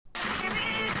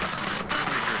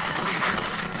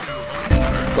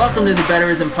Welcome to the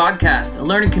Betterism Podcast, a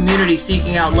learning community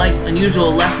seeking out life's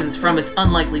unusual lessons from its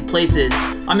unlikely places.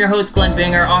 I'm your host, Glenn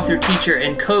Binger, author, teacher,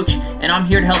 and coach, and I'm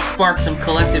here to help spark some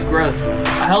collective growth.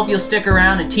 I hope you'll stick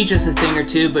around and teach us a thing or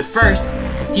two, but first,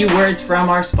 a few words from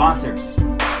our sponsors.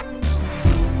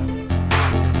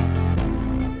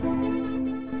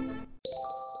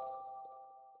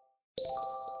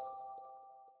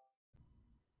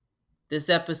 This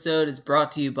episode is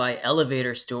brought to you by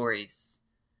Elevator Stories.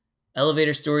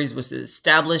 Elevator Stories was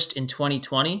established in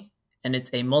 2020, and it's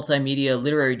a multimedia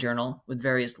literary journal with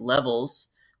various levels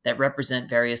that represent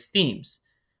various themes,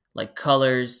 like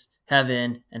colors,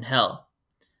 heaven, and hell.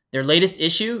 Their latest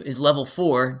issue is Level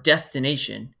 4,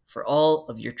 Destination, for all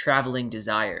of your traveling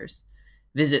desires.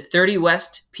 Visit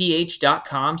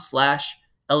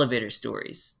 30westph.com/elevator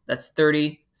stories. That's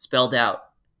 30 spelled out,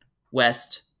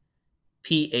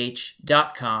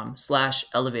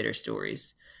 westph.com/elevator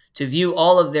stories. To view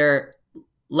all of their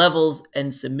levels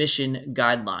and submission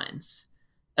guidelines.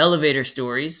 Elevator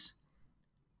Stories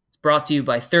is brought to you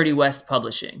by 30 West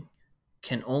Publishing.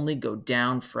 Can only go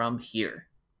down from here.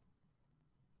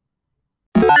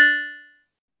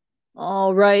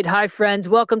 All right. Hi, friends.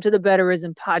 Welcome to the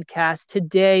Betterism Podcast.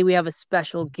 Today, we have a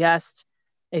special guest,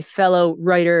 a fellow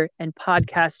writer and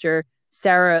podcaster,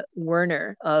 Rhea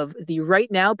Werner of the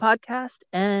Right Now podcast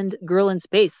and Girl in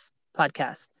Space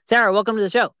podcast. Sarah, welcome to the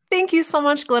show. Thank you so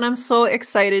much, Glenn. I'm so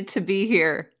excited to be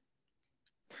here.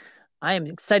 I am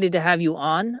excited to have you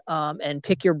on and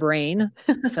pick your brain,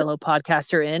 fellow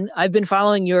podcaster in. I've been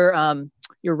following your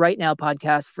Right Now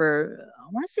podcast for, I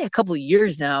want to say, a couple of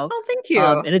years now. Oh, thank you.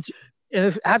 And it's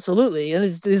absolutely, and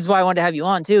this is why I wanted to have you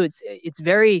on too. It's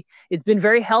been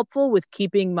very helpful with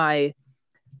keeping my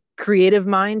creative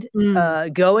mind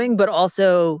going, but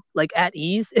also like at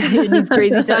ease in these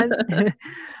crazy times.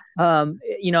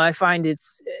 I find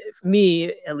it's, for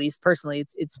me, at least personally,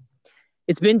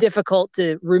 it's been difficult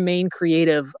to remain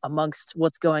creative amongst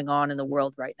what's going on in the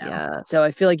world right now. Yes. So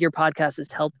I feel like your podcast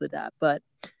has helped with that, but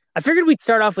I figured we'd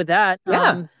start off with that.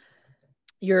 Yeah.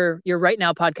 Your Right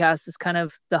Now podcast is kind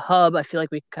of the hub. I feel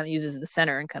like we kind of use as the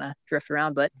center and kind of drift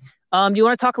around, but do you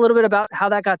want to talk a little bit about how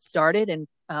that got started and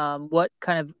what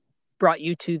kind of brought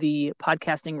you to the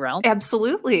podcasting realm?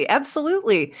 Absolutely. I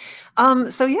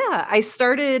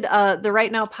started the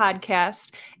Right Now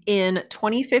podcast in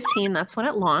 2015. That's when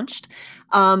it launched.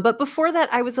 But before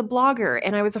that, I was a blogger,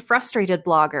 and I was a frustrated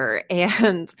blogger.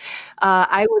 And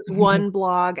I was one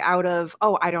blog out of,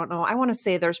 I don't know. I want to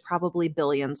say there's probably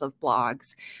billions of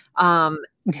blogs. And,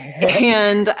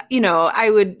 I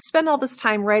would spend all this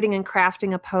time writing and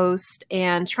crafting a post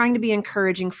and trying to be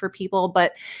encouraging for people.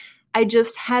 But I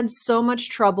just had so much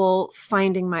trouble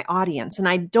finding my audience. And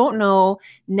I don't know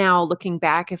now, looking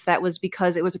back, if that was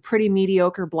because it was a pretty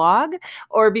mediocre blog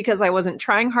or because I wasn't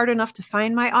trying hard enough to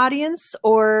find my audience,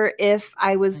 or if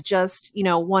I was just,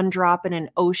 one drop in an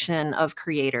ocean of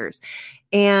creators.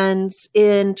 And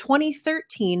in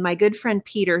 2013, my good friend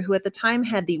Peter, who at the time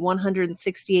had the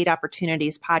 168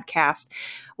 Opportunities podcast,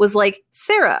 was like,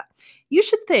 Sarah, you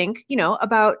should think,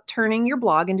 about turning your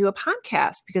blog into a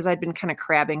podcast, because I'd been kind of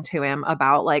crabbing to him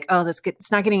about like,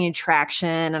 it's not getting any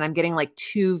traction, and I'm getting like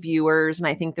 2 viewers, and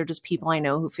I think they're just people I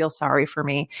know who feel sorry for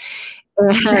me.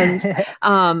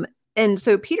 And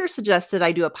so Peter suggested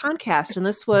I do a podcast, and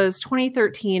this was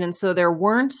 2013. And so there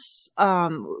weren't,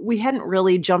 we hadn't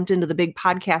really jumped into the big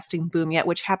podcasting boom yet,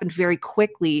 which happened very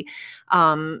quickly,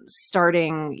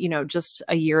 starting, just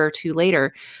a year or 2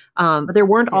 later. But there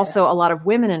weren't also a lot of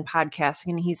women in podcasting.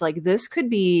 And he's like, this could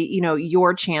be,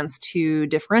 your chance to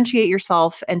differentiate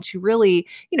yourself and to really,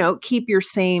 keep your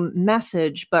same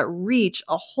message, but reach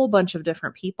a whole bunch of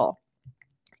different people.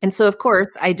 And so, of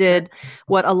course, I did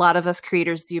what a lot of us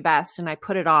creators do best, and I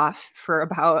put it off for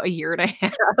about a year and a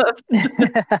half.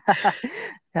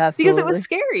 Because it was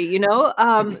scary,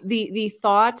 the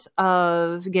thought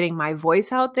of getting my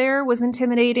voice out there was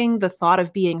intimidating. The thought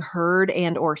of being heard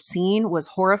and or seen was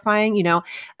horrifying.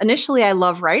 Initially, I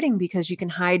love writing because you can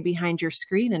hide behind your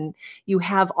screen and you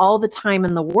have all the time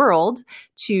in the world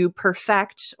to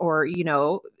perfect or,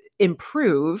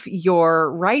 improve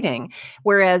your writing.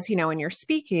 Whereas, when you're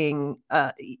speaking,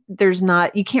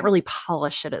 you can't really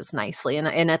polish it as nicely.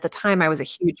 And at the time I was a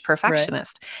huge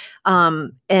perfectionist. Right.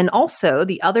 And also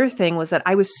the other thing was that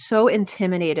I was so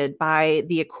intimidated by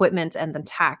the equipment and the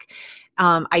tech.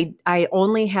 I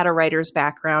only had a writer's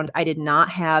background. I did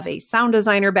not have a sound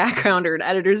designer background or an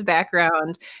editor's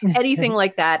background, anything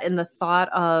like that. And the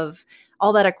thought of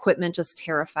all that equipment just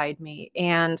terrified me.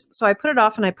 And so I put it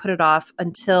off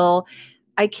until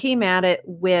I came at it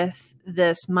with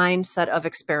this mindset of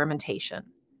experimentation.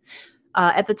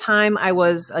 At the time, I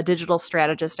was a digital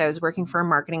strategist. I was working for a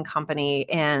marketing company,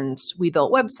 and we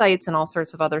built websites and all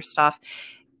sorts of other stuff.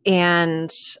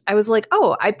 And I was like,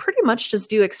 oh, I pretty much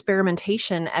just do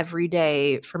experimentation every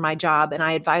day for my job. And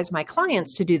I advise my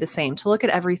clients to do the same, to look at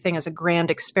everything as a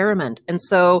grand experiment. And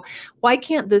so why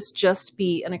can't this just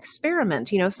be an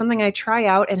experiment, something I try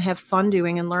out and have fun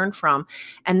doing and learn from?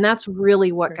 And that's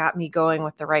really what got me going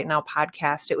with the Right Now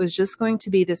podcast. It was just going to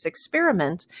be this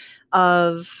experiment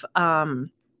of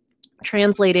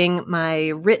translating my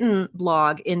written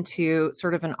blog into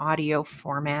sort of an audio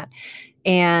format.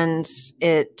 And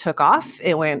it took off.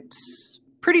 It went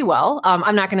pretty well.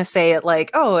 I'm not going to say it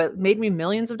like, oh, it made me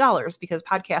millions of dollars, because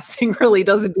podcasting really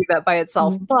doesn't do that by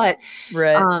itself. But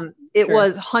it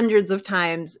was hundreds of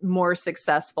times more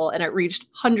successful, and it reached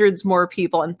hundreds more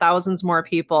people and thousands more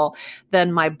people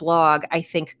than my blog, I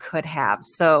think, could have.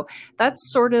 So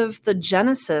that's sort of the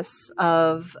genesis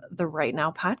of the Right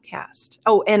Now podcast.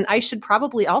 Oh, and I should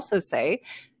probably also say,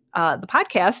 the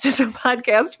podcast is a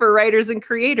podcast for writers and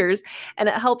creators, and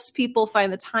it helps people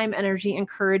find the time, energy, and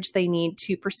courage they need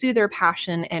to pursue their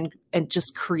passion and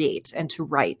just create and to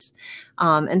write.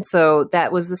 And so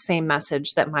that was the same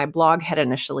message that my blog had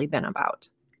initially been about.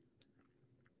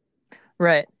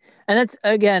 Right. And that's,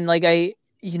 again, like I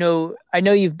know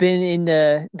you've been in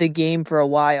the game for a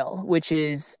while, which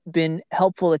has been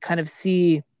helpful to kind of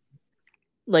see,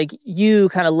 like, you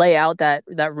kind of lay out that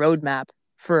roadmap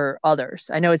for others.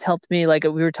 I know it's helped me. Like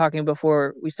we were talking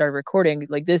before we started recording,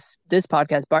 like this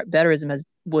podcast, Betterism,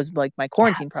 was like my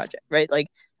quarantine project, right? Like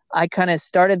I kind of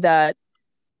started that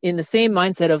in the same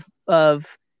mindset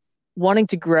of wanting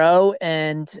to grow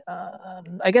and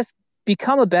I guess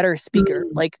become a better speaker.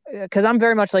 Like, because I'm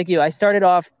very much like you. I started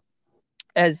off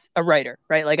as a writer,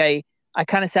 right? Like I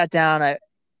kind of sat down, I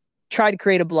tried to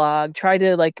create a blog, tried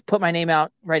to like put my name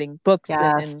out writing books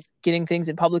and getting things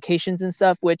in publications and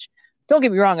stuff, which, don't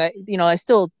get me wrong, I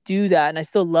still do that and I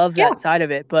still love that side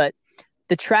of it, but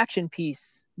the traction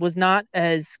piece was not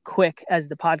as quick as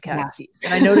the podcast piece.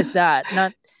 And I noticed that,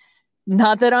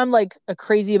 not that I'm like a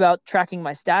crazy about tracking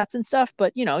my stats and stuff,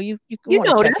 but you want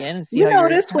to check in and see how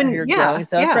you're growing and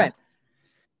stuff. Right.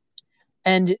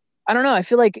 And I don't know, I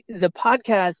feel like the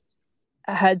podcast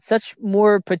had such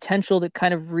more potential to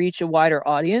kind of reach a wider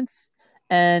audience.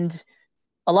 And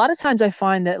a lot of times I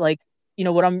find that, like,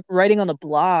 what I'm writing on the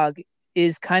blog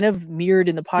is kind of mirrored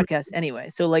in the podcast anyway.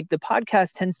 So like the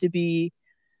podcast tends to be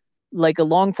like a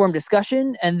long form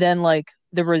discussion, and then like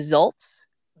the results,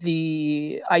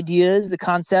 the ideas, the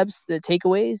concepts, the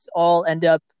takeaways all end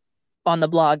up on the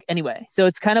blog anyway. So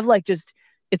it's kind of like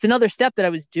it's another step that I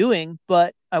was doing,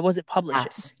 but I wasn't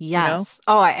publishing. Yes.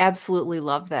 Oh, I absolutely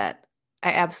love that.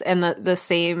 And the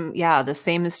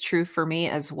same is true for me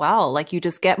as well. Like you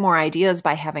just get more ideas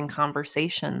by having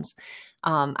conversations.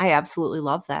 I absolutely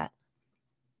love that.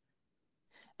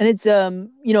 And it's,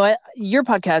 your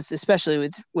podcast,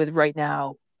 especially with Right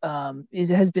Now,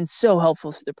 has been so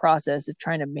helpful through the process of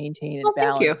trying to maintain and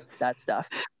balance that stuff.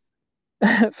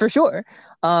 For sure.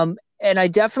 And I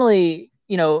definitely,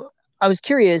 I was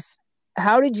curious,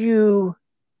 where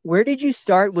did you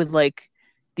start with like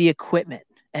the equipment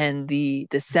and the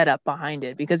setup behind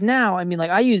it? Because now, I mean, like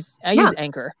I use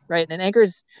Anchor, right? And Anchor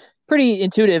is pretty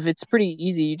intuitive. It's pretty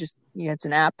easy. It's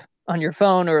an app on your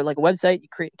phone or like a website, you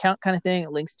create an account kind of thing.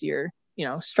 It links to your,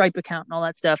 Stripe account and all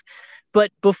that stuff.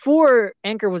 But before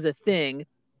Anchor was a thing,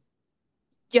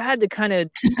 you had to kind of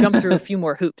jump through a few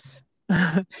more hoops.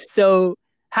 So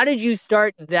how did you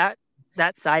start that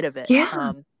side of it?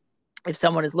 Yeah. If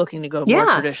someone is looking to go more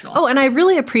traditional. Oh, and I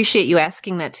really appreciate you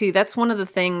asking that too. That's one of the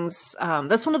things,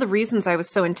 that's one of the reasons I was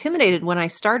so intimidated when I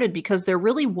started, because there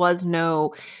really was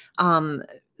no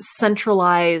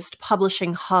centralized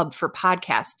publishing hub for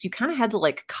podcasts. You kind of had to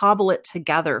like cobble it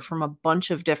together from a bunch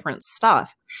of different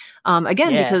stuff.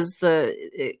 Because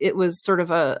it was sort of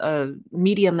a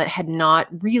medium that had not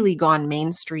really gone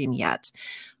mainstream yet.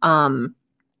 I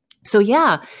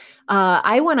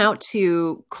went out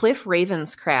to Cliff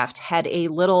Ravenscraft, had a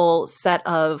little set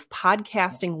of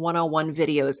podcasting 101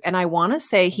 videos. And I want to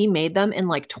say he made them in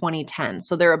like 2010.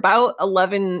 So they're about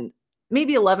 11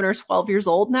 or 12 years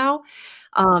old now.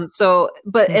 And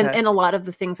a lot of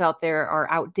the things out there are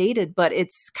outdated, but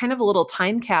it's kind of a little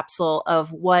time capsule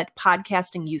of what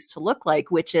podcasting used to look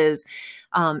like, which is,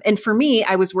 and for me,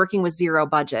 I was working with zero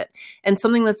budget. And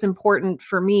something that's important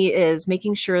for me is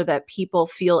making sure that people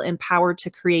feel empowered to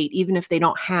create, even if they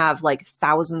don't have like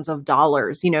thousands of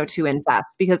dollars, to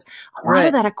invest, because a lot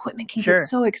of that equipment can get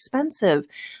so expensive.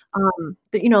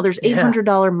 There's $800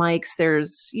 mics,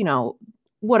 there's,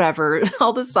 whatever,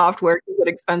 all the software can get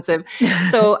expensive.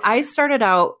 So I started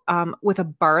out with a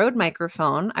borrowed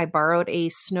microphone. I borrowed a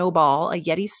snowball, a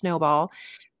Yeti snowball,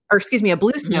 or excuse me, a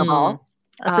blue snowball.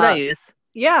 That's what I use.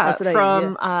 Yeah, That's what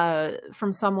I use,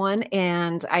 from someone,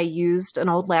 and I used an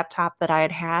old laptop that I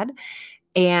had,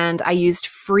 and I used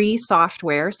free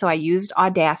software. So I used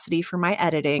Audacity for my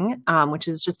editing, which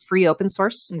is just free open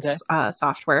source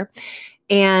software.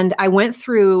 And I went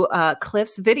through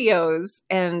Cliff's videos,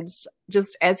 and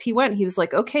just as he went, he was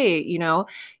like, okay,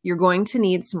 you're going to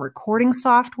need some recording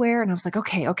software. And I was like,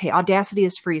 okay, Audacity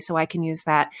is free, so I can use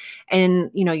that.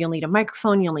 And, you'll need a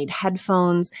microphone, you'll need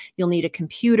headphones, you'll need a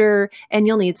computer, and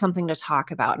you'll need something to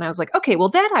talk about. And I was like, okay, well,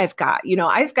 that I've got,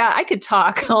 I could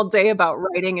talk all day about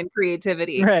writing and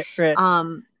creativity. Right.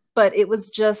 But it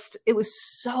was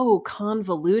so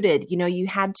convoluted. You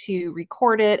had to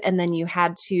record it, and then you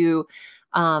had to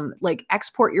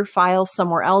export your file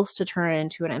somewhere else to turn it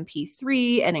into an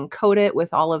MP3 and encode it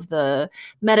with all of the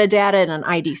metadata in an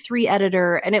ID3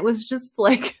 editor. And it was just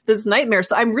like this nightmare.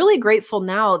 So I'm really grateful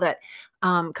now that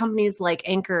companies like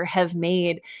Anchor have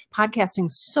made podcasting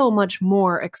so much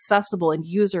more accessible and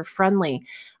user-friendly,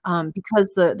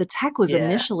 because the tech was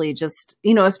initially just,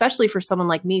 especially for someone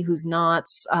like me who's not,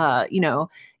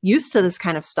 used to this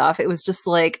kind of stuff, it was just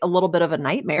like a little bit of a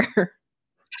nightmare.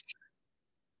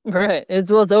 Right.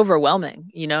 It's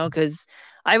overwhelming, because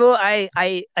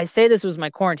I say this was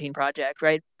my quarantine project,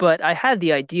 right? But I had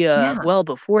the idea well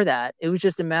before that. It was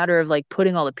just a matter of like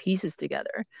putting all the pieces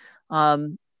together.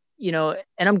 And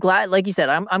I'm glad, like you said,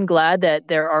 I'm glad that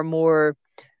there are more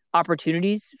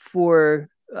opportunities for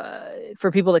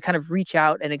people to kind of reach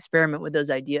out and experiment with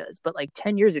those ideas. But like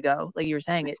 10 years ago, like you were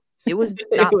saying, it was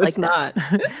not like that.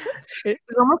 It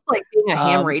was almost like being a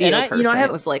ham radio person.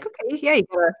 It was like, okay, you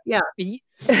gotta,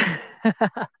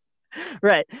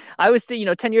 Right. I was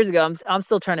still, 10 years ago, I'm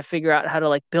still trying to figure out how to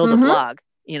like build a blog,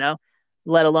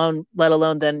 let alone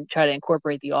then try to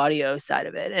incorporate the audio side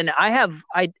of it. And I have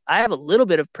a little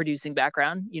bit of producing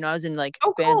background. I was in like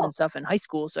bands and stuff in high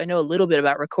school, so I know a little bit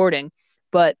about recording,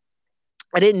 but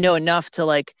I didn't know enough to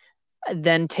like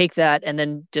then take that and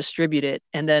then distribute it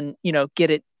and then,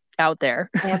 get it out there.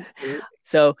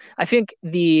 So I think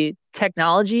the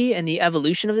technology and the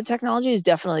evolution of the technology has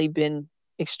definitely been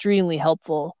extremely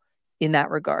helpful in that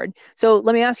regard. So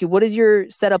let me ask you, what does your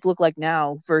setup look like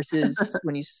now versus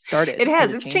when you started?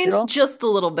 It's changed just a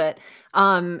little bit.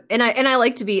 And I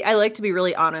like to be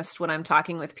really honest when I'm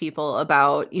talking with people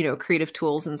about, creative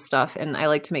tools and stuff. And I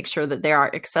like to make sure that they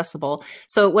are accessible.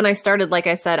 So when I started, like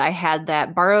I said, I had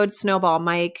that borrowed snowball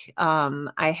mic.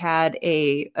 I had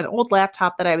an old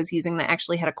laptop that I was using that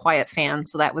actually had a quiet fan.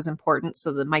 So that was important.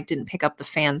 So the mic didn't pick up the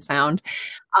fan sound.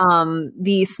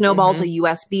 The snowball's a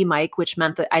USB mic, which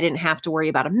meant that I didn't have to worry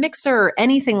about a mixer or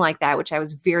anything like that, which I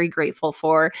was very grateful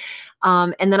for.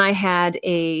 And then I had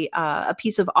a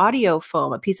piece of audio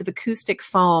foam, a piece of acoustic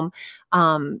foam,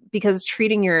 because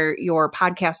treating your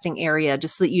podcasting area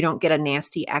just so that you don't get a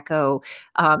nasty echo,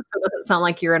 so it doesn't sound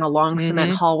like you're in a long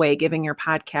cement hallway giving your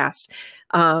podcast,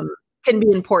 can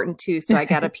be important too. So I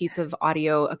got a piece of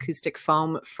audio acoustic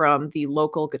foam from the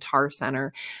local guitar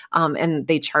center, and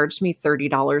they charged me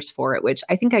 $30 for it, which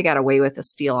I think I got away with a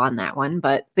steal on that one,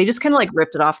 but they just kind of like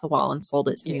ripped it off the wall and sold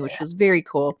it to me, which was very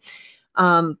cool.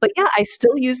 But yeah, I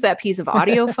still use that piece of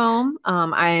audio foam.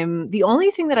 The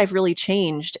only thing that I've really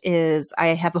changed is I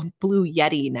have a blue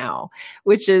Yeti now,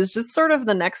 which is just sort of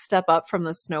the next step up from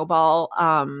the snowball.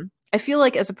 I feel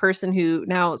like as a person who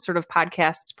now sort of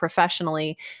podcasts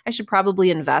professionally, I should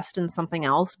probably invest in something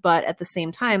else. But at the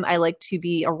same time, I like to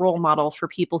be a role model for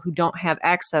people who don't have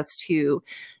access to,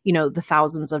 the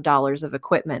thousands of dollars of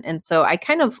equipment. And so I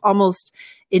kind of almost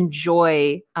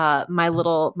enjoy my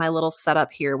little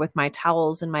setup here with my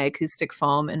towels and my acoustic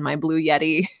foam and my blue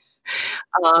Yeti.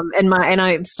 And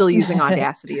I'm still using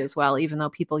Audacity as well, even though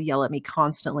people yell at me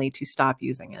constantly to stop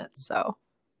using it. So.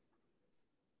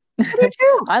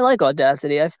 I like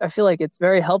Audacity. I feel like it's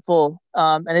very helpful,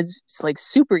 and it's like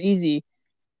super easy.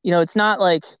 It's not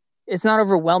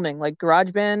overwhelming. Like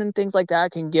GarageBand and things like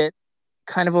that can get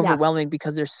kind of overwhelming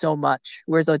because there's so much.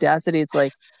 Whereas Audacity, it's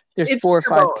like there's 4 or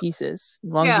 5 pieces.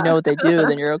 As long as you know what they do,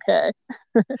 then you're okay.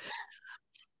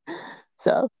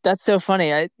 So that's so funny.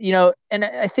 And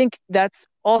I think that's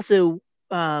also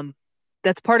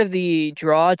that's part of the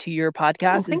draw to your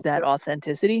podcast is that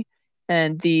authenticity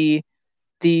and the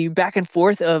back and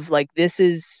forth of like, this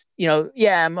is,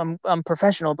 I'm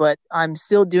professional, but I'm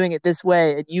still doing it this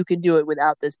way, and you can do it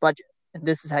without this budget, and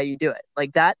this is how you do it.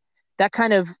 Like that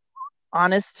kind of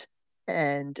honest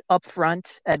and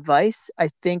upfront advice, I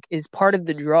think, is part of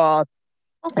the draw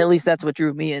At least that's what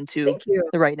drew me into Thank you.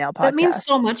 the Right Now That means podcast.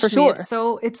 so much For to me.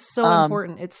 sure. It's so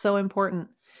important. It's so important.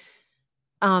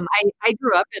 I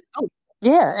grew up in,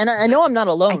 Yeah, and I know I'm not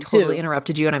I alone totally too.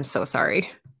 interrupted you and I'm so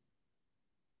sorry.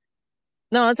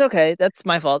 No, it's okay. That's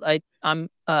my fault. I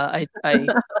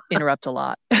interrupt a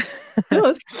lot.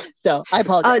 So I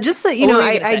apologize. Just that, What were you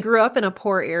I, gonna I say? grew up in a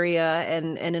poor area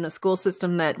and in a school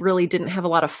system that really didn't have a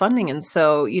lot of funding. And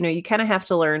so, you kind of have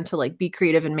to learn to like be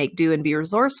creative and make do and be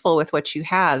resourceful with what you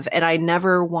have. And I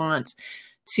never want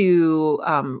to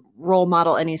role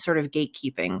model any sort of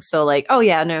gatekeeping. So like, oh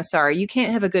yeah, no, sorry, you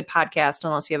can't have a good podcast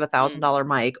unless you have $1,000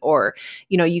 mic, or,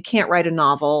 you can't write a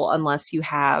novel unless you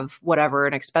have whatever,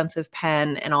 an expensive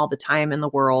pen and all the time in the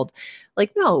world.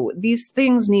 Like, no, these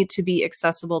things need to be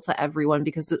accessible to everyone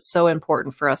because it's so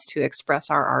important for us to express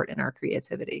our art and our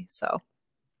creativity. So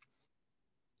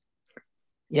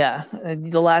Yeah,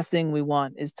 the last thing we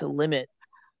want is to limit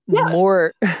yes,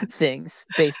 more things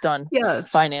based on yes,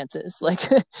 finances, like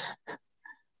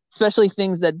especially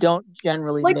things that don't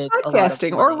generally like make a lot of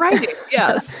podcasting or money. writing.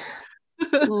 Yes.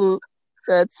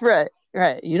 That's right.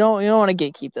 Right. You don't want to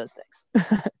gatekeep those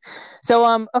things.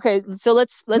 So okay, so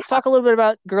let's talk a little bit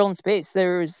about Girl in Space.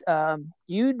 There's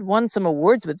you'd won some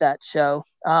awards with that show.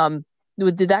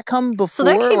 Did that come before So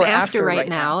that came or after Right Right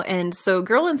Now. And so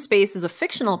Girl in Space is a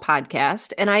fictional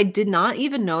podcast. And I did not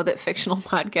even know that fictional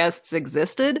podcasts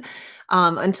existed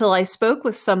until I spoke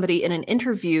with somebody in an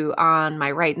interview on my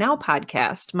Right Now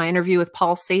podcast, my interview with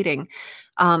Paul Sading,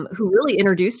 who really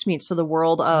introduced me to the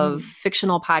world of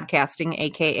fictional podcasting,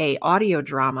 AKA audio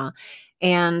drama.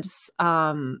 And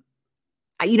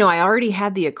I already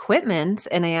had the equipment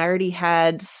and I already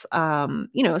had,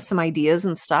 some ideas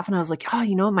and stuff. And I was like, oh,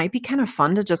 it might be kind of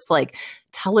fun to just like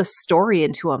tell a story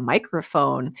into a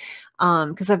microphone.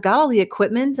 Cause I've got all the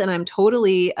equipment and I'm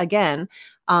totally, again,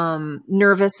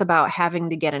 nervous about having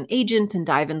to get an agent and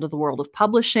dive into the world of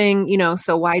publishing,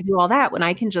 so why do all that when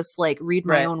I can just like read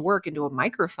my own work into a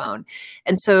microphone?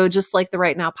 And so just like the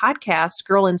Right Now podcast,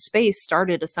 Girl in Space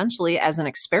started essentially as an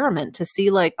experiment to see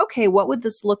like, okay, what would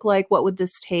this look like? What would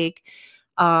this take?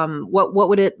 What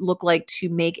would it look like to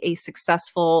make a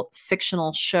successful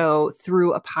fictional show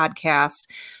through a podcast?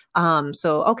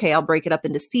 So, okay, I'll break it up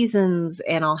into seasons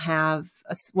and I'll have,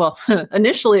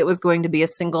 initially it was going to be a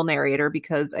single narrator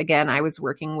because again, I was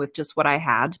working with just what I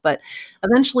had, but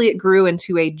eventually it grew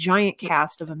into a giant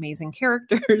cast of amazing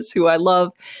characters who I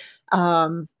love.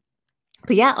 But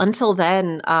yeah, until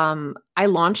then, I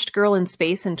launched Girl in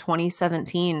Space in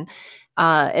 2017.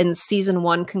 And season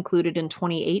 1 concluded in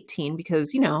 2018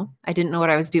 because, I didn't know what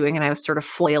I was doing and I was sort of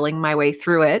flailing my way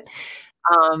through it.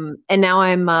 And now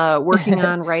I'm working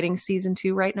on writing season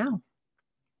 2 right now.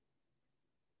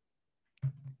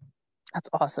 That's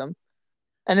awesome.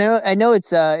 I know it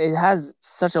has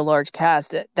such a large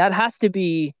cast. That has to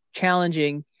be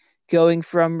challenging going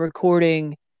from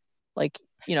recording like,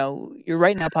 your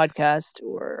Right Now podcast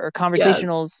or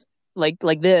conversationals like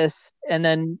this,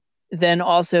 and then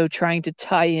also trying to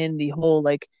tie in the whole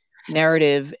like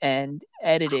narrative and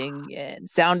editing and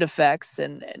sound effects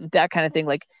and that kind of thing.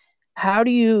 Like how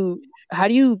do you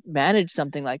manage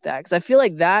something like that? Because I feel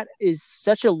like that is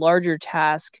such a larger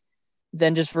task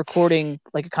than just recording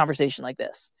like a conversation like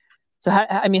this. So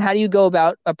how do you go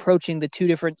about approaching the two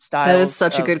different styles? That is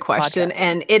such a good question. Podcasting?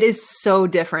 And it is so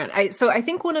different. I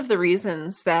think one of the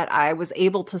reasons that I was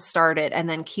able to start it and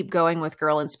then keep going with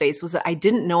Girl in Space was that I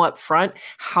didn't know up front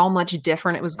how much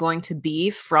different it was going to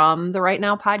be from the Right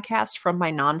Now podcast, from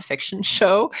my nonfiction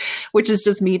show, which is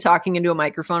just me talking into a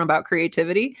microphone about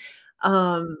creativity.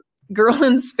 Girl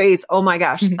in Space, oh my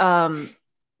gosh.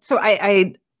 So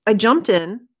I jumped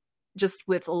in just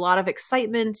with a lot of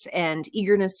excitement and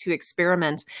eagerness to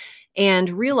experiment, and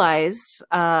realized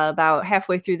about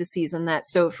halfway through the season that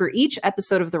so for each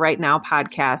episode of the Right Now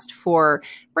podcast, for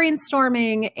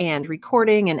brainstorming and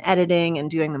recording and editing and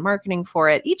doing the marketing for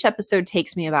it, each episode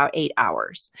takes me about 8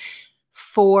 hours.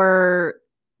 For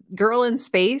Girl in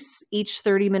Space, each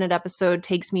 30-minute episode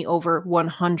takes me over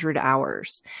 100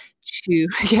 hours to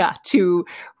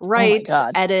write,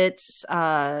 edit,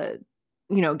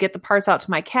 get the parts out to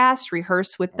my cast,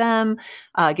 rehearse with them,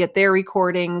 get their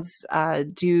recordings,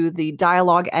 do the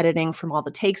dialogue editing from all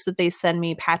the takes that they send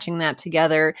me, patching that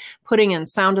together, putting in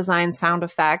sound design, sound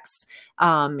effects,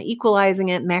 equalizing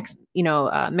it,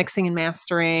 mixing and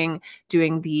mastering,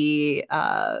 doing the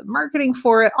marketing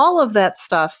for it, all of that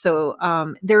stuff. So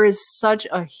there is such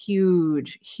a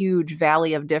huge, huge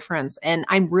valley of difference. And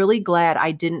I'm really glad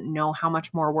I didn't know how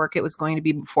much more work it was going to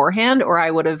be beforehand, or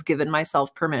I would have given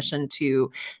myself permission to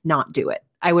not do it.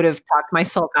 I would have talked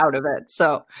myself out of it.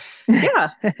 So yeah.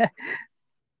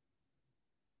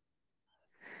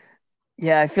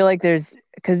 Yeah, I feel like because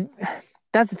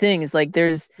that's the thing is like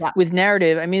with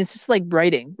narrative, I mean, it's just like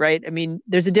writing, right? I mean,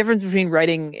 there's a difference between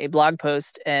writing a blog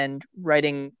post and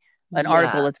writing an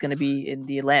article that's going to be in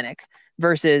the Atlantic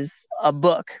versus a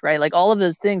book, right? Like all of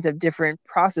those things have different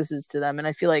processes to them. And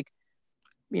I feel like,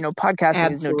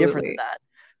 podcasting is no different than that.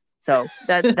 So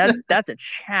that's a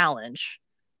challenge.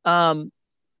 Do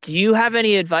you have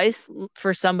any advice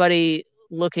for somebody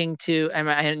looking to,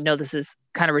 I know this is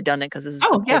kind of redundant because this is the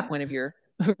whole point of your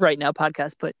Right Now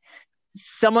podcast, but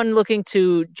someone looking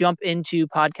to jump into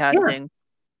podcasting,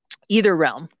 either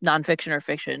realm, nonfiction or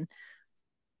fiction,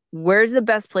 where's the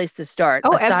best place to start?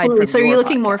 Oh, absolutely. So are you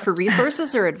looking more for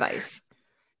resources or advice?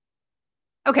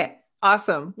 Okay,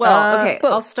 awesome. Well,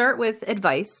 both. I'll start with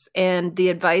advice. And the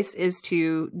advice is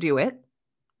to do it.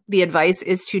 The advice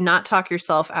is to not talk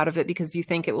yourself out of it because you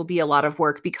think it will be a lot of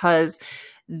work, because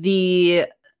the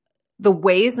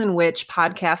ways in which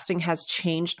podcasting has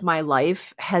changed my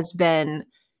life has been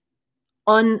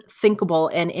unthinkable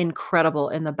and incredible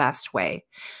in the best way.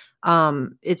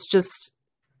 It's just,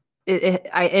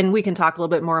 and we can talk a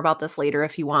little bit more about this later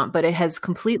if you want, but it has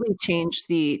completely changed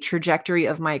the trajectory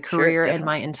of my career and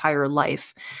my entire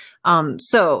life.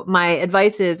 So my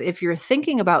advice is, if you're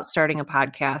thinking about starting a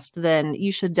podcast, then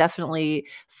you should definitely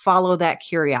follow that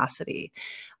curiosity.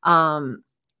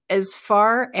 As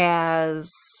far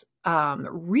as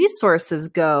resources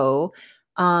go,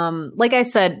 like I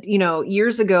said,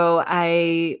 years ago,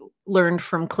 I learned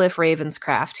from Cliff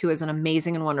Ravenscraft, who is an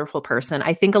amazing and wonderful person.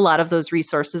 I think a lot of those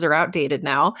resources are outdated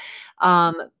now.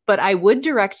 But I would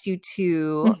direct you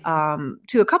to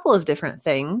a couple of different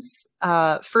things.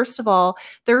 First of all,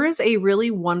 there is a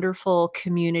really wonderful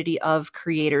community of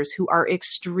creators who are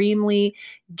extremely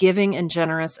giving and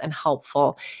generous and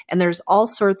helpful. And there's all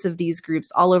sorts of these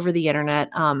groups all over the internet.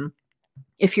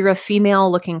 If you're a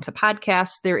female looking to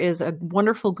podcast, there is a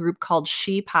wonderful group called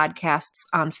She Podcasts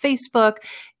on Facebook.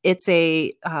 It's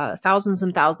thousands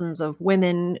and thousands of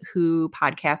women who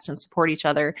podcast and support each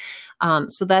other.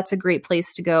 So that's a great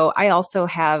place to go. I also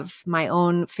have my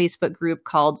own Facebook group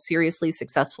called Seriously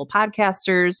Successful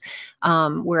Podcasters,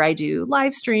 where I do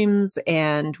live streams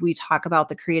and we talk about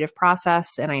the creative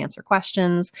process and I answer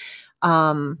questions.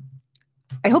 I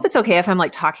hope it's okay if I'm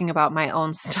like talking about my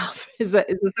own stuff. Is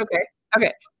this okay?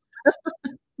 Okay.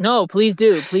 No, please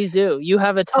do. Please do. You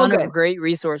have a ton of great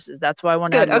resources. That's why I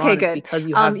wanted to have you on, because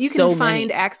you have you can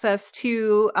find access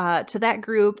to that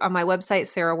group on my website,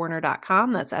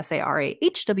 sarahwerner.com. That's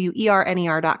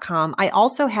SARAHWERNER.com. I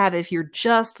also have, if you're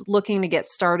just looking to get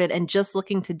started and just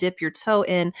looking to dip your toe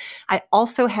in, I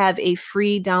also have a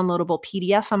free downloadable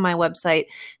PDF on my website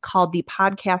called the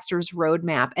Podcaster's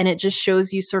Roadmap. And it just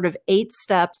shows you sort of 8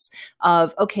 steps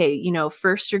of,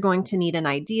 first you're going to need an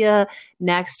idea.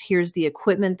 Next, here's the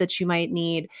equipment that you might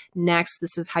need. Next,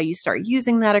 this is how you start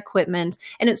using that equipment.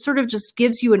 And it sort of just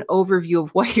gives you an overview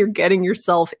of what you're getting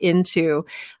yourself into,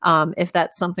 if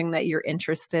that's something that you're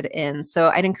interested in. So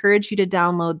I'd encourage you to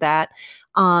download that.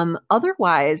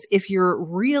 Otherwise, if you're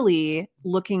really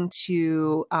looking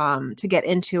to get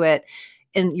into it,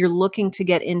 and you're looking to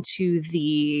get into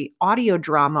the audio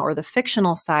drama or the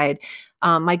fictional side,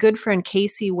 my good friend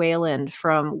Casey Wayland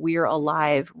from We're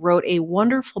Alive wrote a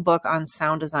wonderful book on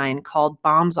sound design called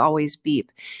Bombs Always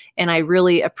Beep. And I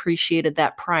really appreciated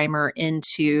that primer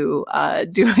into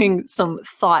doing some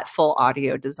thoughtful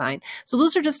audio design. So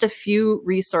those are just a few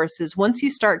resources. Once you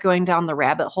start going down the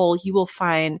rabbit hole, you will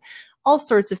find all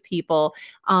sorts of people.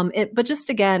 But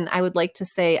just again, I would like to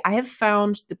say, I have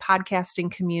found the podcasting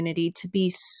community to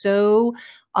be so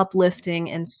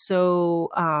uplifting and so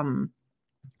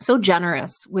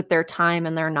generous with their time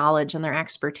and their knowledge and their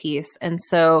expertise. And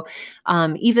so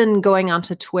even going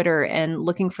onto Twitter and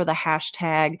looking for the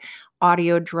hashtag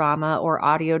audio drama or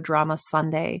audio drama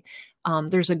Sunday,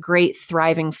 there's a great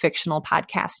thriving fictional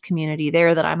podcast community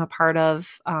there that I'm a part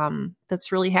of,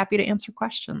 that's really happy to answer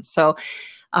questions. So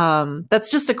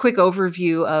that's just a quick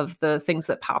overview of the things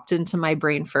that popped into my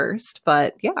brain first,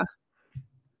 but yeah.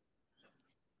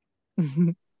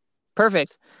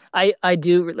 Perfect. I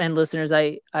do, and listeners,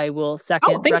 I will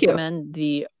second recommend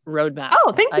the roadmap.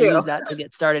 Oh, thank you. I use that to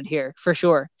get started here for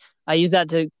sure. I use that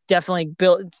to definitely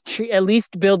at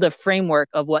least build a framework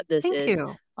of what this is.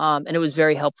 And it was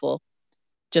very helpful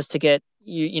just to get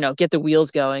get the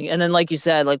wheels going. And then, like you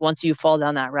said, like once you fall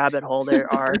down that rabbit hole, there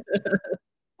are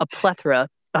a plethora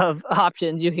of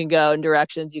options you can go and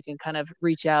directions you can kind of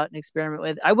reach out and experiment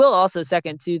with. I will also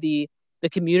second too, the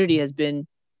community has been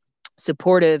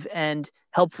supportive and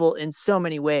helpful in so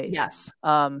many ways. Yes.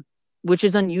 Which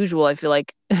is unusual. I feel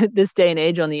like this day and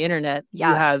age on the internet, you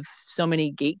have so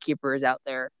many gatekeepers out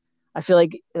there. I feel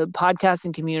like the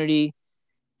podcasting community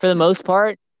for the most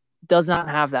part, does not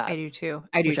have that. I do too.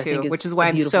 I do which I too. think Which is a why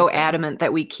I'm beautiful so thing. adamant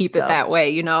that we keep it So. that way,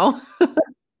 you know?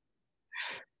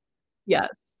 Yes.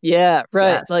 Yeah,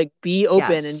 right. Yes. Like be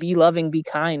open Yes. and be loving, be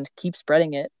kind, keep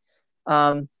spreading it.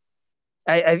 I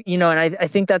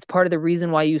think that's part of the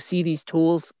reason why you see these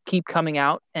tools keep coming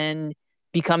out and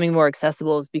becoming more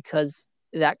accessible is because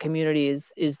that community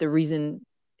is the reason,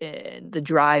 the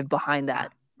drive behind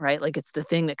that, right? Like it's the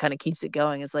thing that kind of keeps it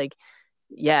going. It's like,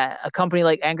 yeah, a company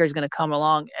like Anchor is going to come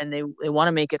along and they want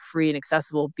to make it free and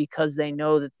accessible because they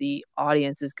know that the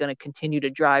audience is going to continue to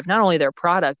drive not only their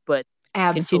product, but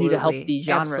continue to help the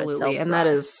genre itself And thrive. that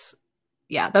is,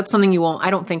 yeah, that's something I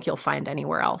don't think you'll find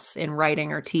anywhere else in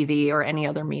writing or TV or any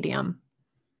other medium.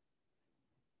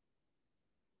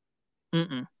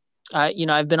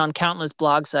 I've been on countless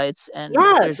blog sites and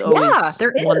Yes, there's always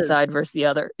there one is. side versus the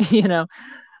other,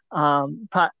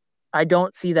 I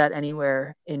don't see that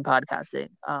anywhere in podcasting.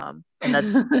 And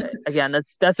that's, again,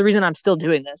 that's the reason I'm still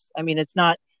doing this. I mean, it's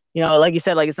not, like you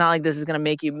said, like, it's not like this is going to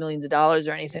make you millions of dollars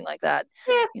or anything like that,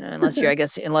 Yeah. unless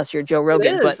you're Joe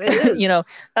Rogan, It is.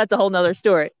 That's a whole nother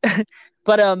story.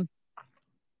 But,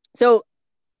 so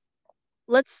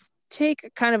let's take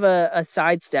kind of a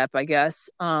sidestep, I guess.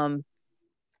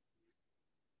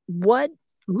 What's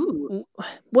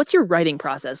your writing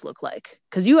process look like?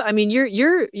 Because your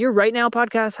Right Now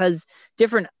podcast has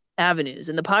different avenues,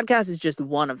 and the podcast is just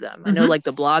one of them. I know, like,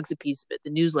 the blog's a piece of it, the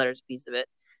newsletter's a piece of it.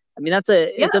 I mean, it's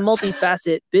a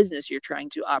multifaceted business you're trying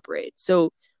to operate.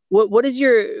 So what does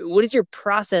your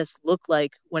process look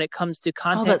like when it comes to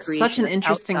content that's creation? such an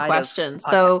interesting question.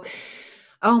 So,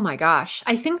 oh my gosh.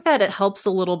 I think that it helps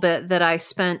a little bit that I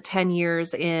spent 10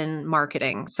 years in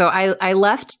marketing. So I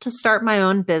left to start my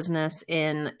own business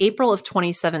in April of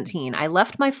 2017. I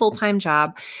left my full-time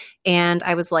job and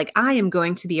I was like, I am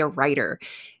going to be a writer.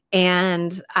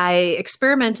 And I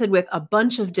experimented with a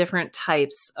bunch of different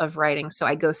types of writing. So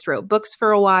I ghost wrote books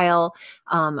for a while.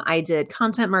 I did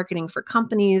content marketing for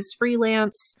companies,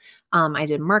 freelance. I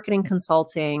did marketing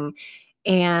consulting.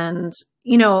 And,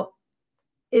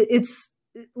 it's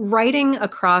writing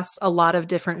across a lot of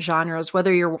different genres,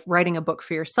 whether you're writing a book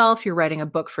for yourself, you're writing a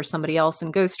book for somebody else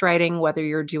in ghostwriting, whether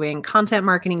you're doing content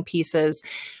marketing pieces.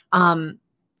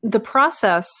 The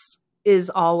process is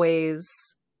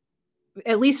always,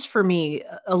 at least for me,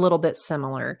 a little bit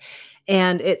similar.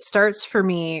 And it starts for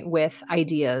me with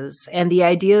ideas. And the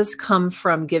ideas come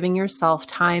from giving yourself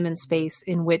time and space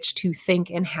in which to think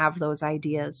and have those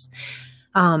ideas.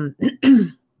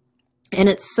 And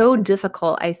it's so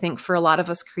difficult, I think, for a lot of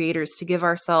us creators to give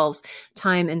ourselves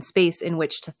time and space in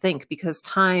which to think, because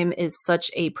time is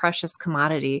such a precious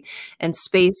commodity and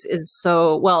space is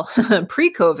so, well,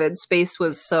 pre-COVID, space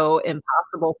was so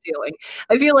impossible feeling.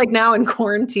 I feel like now in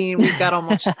quarantine, we've got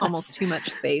almost too much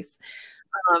space.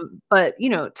 But,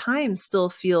 time still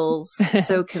feels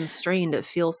so constrained. It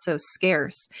feels so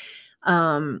scarce.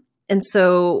 And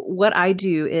so what I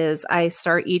do is I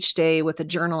start each day with a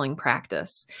journaling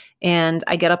practice, and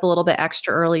I get up a little bit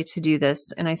extra early to do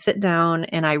this, and I sit down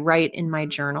and I write in my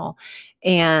journal.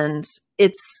 And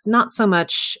it's not so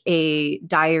much a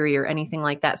diary or anything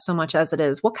like that, so much as it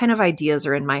is, what kind of ideas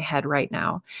are in my head right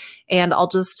now? And I'll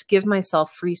just give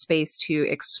myself free space to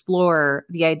explore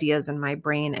the ideas in my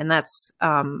brain. And that's,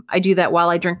 I do that while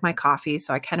I drink my coffee.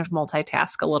 So I kind of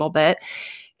multitask a little bit.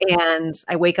 And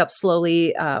I wake up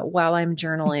slowly while I'm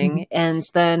journaling. And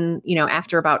then,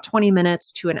 after about 20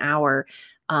 minutes to an hour,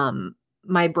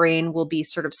 my brain will be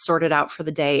sort of sorted out for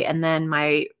the day. And then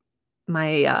my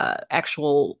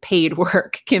actual paid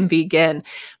work can begin.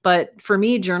 But for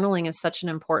me, journaling is such an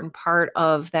important part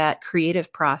of that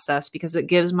creative process because it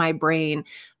gives my brain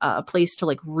a place to,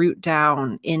 like, root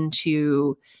down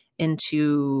into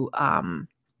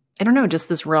I don't know, just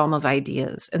this realm of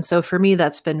ideas. And so for me,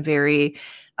 that's been very,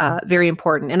 very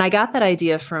important. And I got that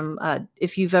idea from,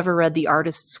 if you've ever read The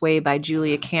Artist's Way by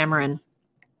Julia Cameron,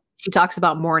 she talks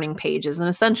about morning pages, and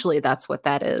essentially that's what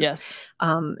that is. Yes.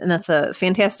 And that's a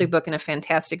fantastic book and a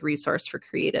fantastic resource for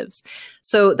creatives.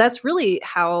 So that's really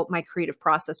how my creative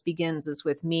process begins, is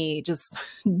with me just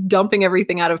dumping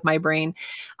everything out of my brain.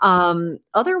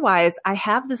 Otherwise, I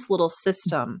have this little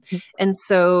system. And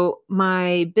so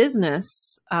my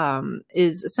business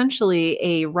is essentially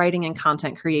a writing and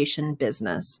content creation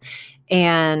business.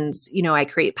 And, I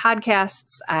create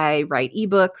podcasts, I write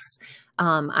ebooks,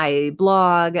 I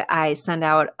blog, I send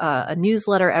out a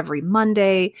newsletter every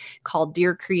Monday called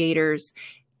Dear Creators.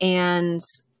 And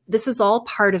this is all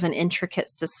part of an intricate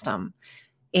system.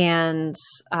 And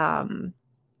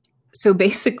so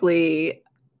basically,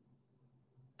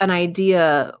 an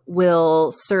idea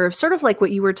will serve, sort of like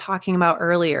what you were talking about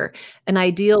earlier. An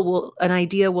idea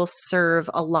will serve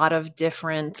a lot of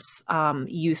different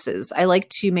uses. I like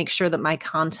to make sure that my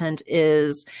content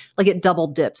is like it double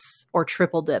dips or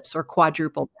triple dips or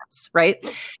quadruple dips, right?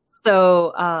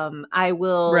 So I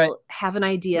will have an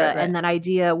idea, and that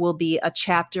idea will be a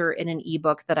chapter in an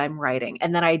ebook that I'm writing.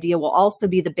 And that idea will also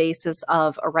be the basis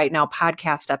of a Right Now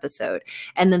podcast episode.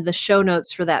 And then the show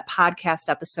notes for that podcast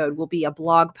episode will be a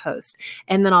blog post.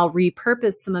 And then I'll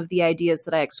repurpose some of the ideas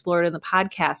that I explored in the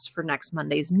podcast for next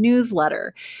Monday's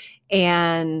newsletter.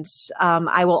 And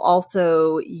I will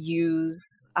also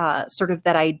use sort of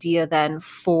that idea then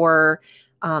for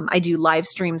I do live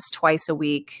streams twice a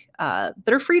week that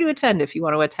are free to attend if you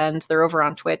want to attend. They're over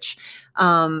on Twitch.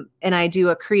 And I do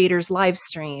a creators live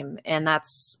stream, and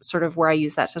that's sort of where I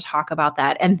use that to talk about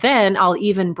that. And then I'll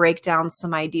even break down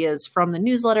some ideas from the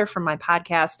newsletter, from my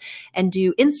podcast, and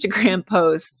do Instagram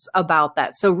posts about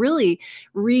that. So really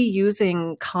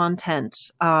reusing content.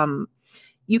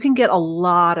 You can get a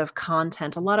lot of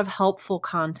content, a lot of helpful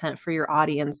content for your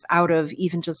audience out of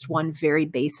even just one very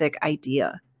basic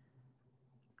idea.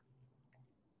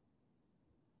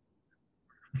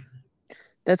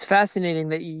 That's fascinating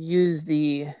that you use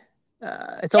the,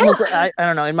 it's almost, I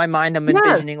don't know, in my mind, I'm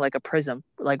envisioning like a prism,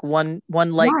 like one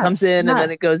light comes in and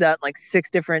then it goes out in like 7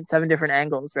 different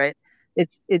angles, right?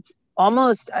 It's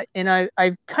almost, and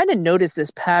I've kind of noticed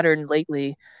this pattern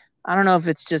lately. I don't know if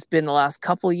it's just been the last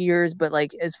couple years, but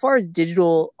like as far as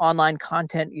digital online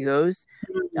content goes,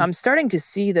 I'm starting to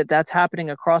see that that's happening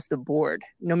across the board.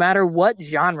 No matter what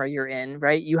genre you're in,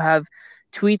 right? You have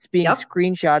tweets being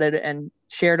screenshotted and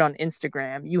shared on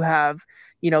Instagram. You have,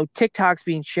 TikToks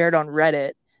being shared on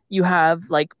Reddit. You have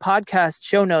like podcast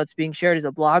show notes being shared as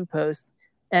a blog post.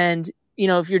 And,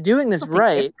 if you're doing this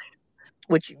right,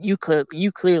 which you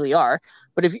clearly are,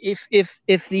 but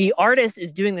if the artist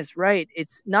is doing this right,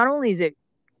 it's not only is it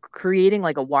creating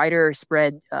like a wider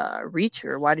spread reach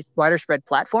or wider spread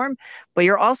platform, but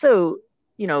you're also,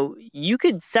 you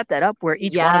could set that up where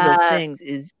each one of those things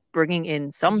is bringing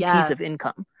in some piece of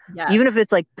income, even if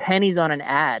it's like pennies on an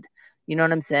ad. You know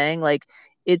what I'm saying? Like,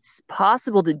 it's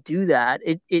possible to do that.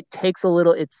 It takes a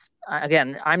little,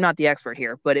 again, I'm not the expert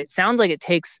here, but it sounds like it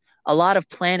takes a lot of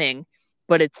planning,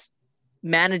 but it's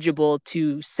manageable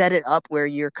to set it up where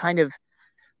you're kind of,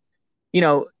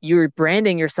 you're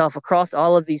branding yourself across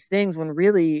all of these things when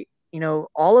really,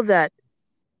 all of that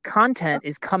content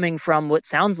is coming from what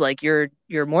sounds like your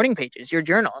morning pages, your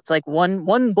journal. It's like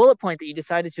one bullet point that you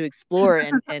decided to explore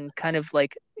and kind of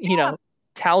like,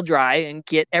 towel dry and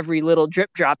get every little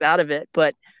drip drop out of it.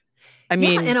 But I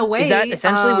mean, in a way, is that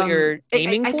essentially what you're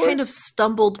aiming for? I kind of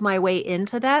stumbled my way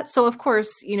into that. So of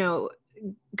course,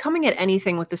 coming at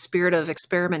anything with the spirit of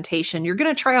experimentation, you're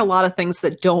going to try a lot of things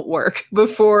that don't work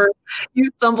before you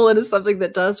stumble into something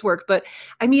that does work. But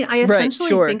I mean, I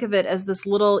essentially think of it as this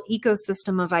little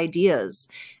ecosystem of ideas.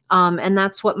 And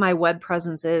that's what my web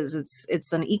presence is.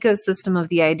 It's an ecosystem of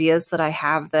the ideas that I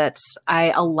have that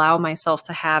I allow myself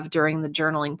to have during the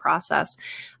journaling process.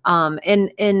 And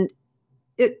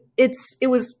it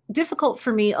was difficult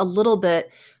for me a little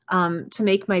bit to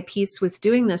make my peace with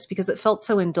doing this because it felt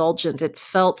so indulgent. It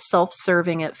felt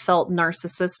self-serving. It felt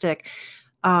narcissistic.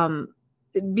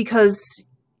 Because,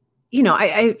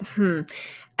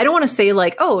 I don't want to say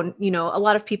like, oh, a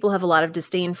lot of people have a lot of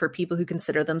disdain for people who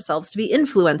consider themselves to be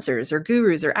influencers or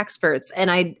gurus or experts.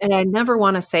 And I never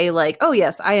want to say like, oh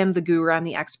yes, I am the guru, I'm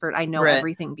the expert, I know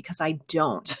everything, because I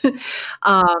don't.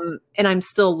 And I'm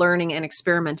still learning and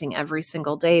experimenting every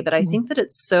single day. But I think that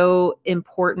it's so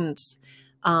important.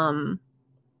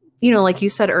 Like you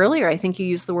said earlier, I think you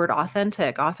used the word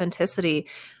authenticity,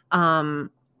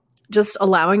 just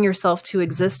allowing yourself to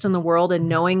exist in the world and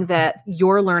knowing that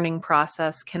your learning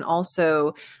process can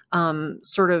also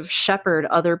sort of shepherd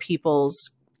other people's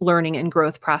learning and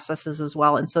growth processes as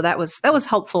well. And so that was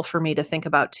helpful for me to think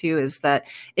about too, is that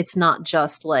it's not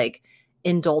just like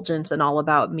indulgence and all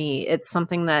about me. It's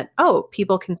something that,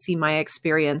 people can see my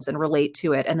experience and relate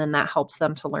to it. And then that helps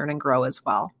them to learn and grow as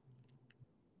well.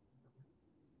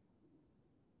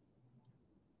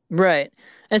 Right.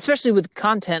 And especially with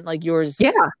content like yours,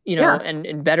 and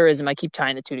betterism, I keep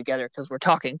tying the two together because we're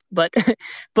talking, but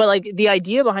like the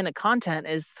idea behind the content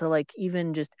is to like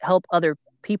even just help other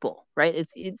people, right?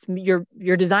 It's you're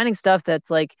designing stuff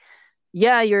that's like,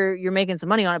 you're making some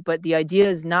money on it, but the idea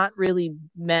is not really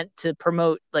meant to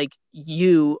promote like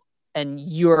you and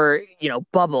your,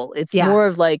 bubble. It's more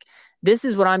of like, this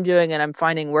is what I'm doing and I'm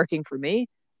finding working for me.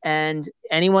 And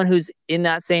anyone who's in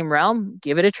that same realm,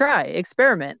 give it a try,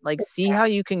 experiment, like see how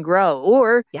you can grow,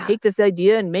 or take this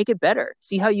idea and make it better,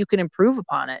 see how you can improve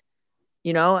upon it.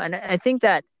 And I think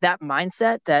that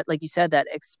mindset, that, like you said, that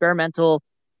experimental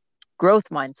growth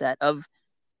mindset of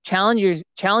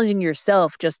challenging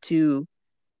yourself just to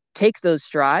take those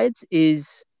strides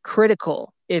is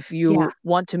critical if Yeah. you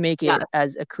want to make Yeah. it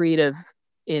as a creative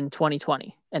in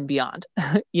 2020 and beyond.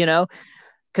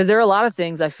 Because there are a lot of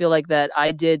things I feel like that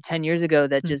I did 10 years ago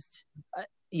that just,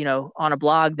 on a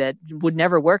blog that would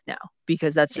never work now,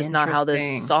 because that's just not how this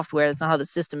Interesting. software, that's not how the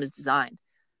system is designed.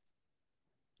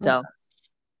 So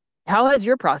how has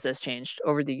your process changed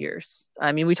over the years?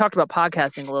 I mean, we talked about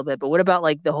podcasting a little bit, but what about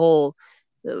like the whole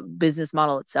business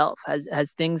model itself?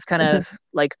 Has things kind of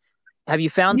like, have you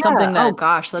found Yeah. something Oh that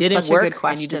gosh, that's didn't such a good work and you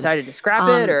question. decided to scrap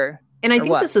it, or And I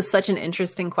think what? this is such an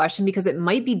interesting question because it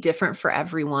might be different for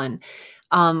everyone,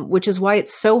 which is why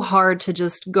it's so hard to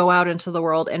just go out into the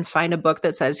world and find a book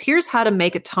that says, here's how to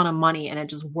make a ton of money and it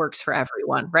just works for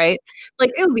everyone, right?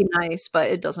 Like it would be nice, but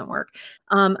it doesn't work.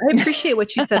 I appreciate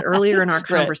what you said earlier in our Right.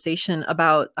 conversation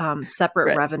about separate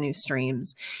Right. revenue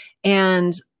streams.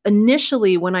 And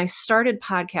initially, when I started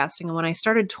podcasting and when I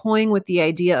started toying with the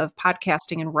idea of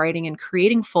podcasting and writing and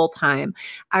creating full time,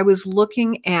 I was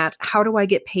looking at how do I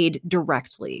get paid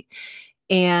directly?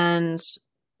 And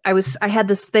I had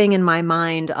this thing in my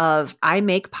mind of I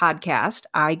make podcast,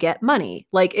 I get money.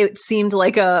 Like it seemed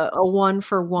like a one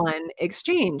for one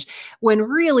exchange, when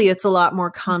really it's a lot more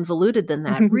convoluted than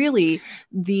that. Really,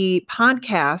 the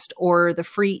podcast or the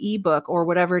free ebook or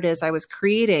whatever it is I was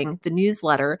creating, the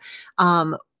newsletter,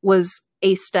 was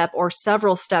a step or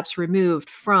several steps removed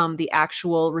from the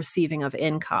actual receiving of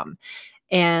income.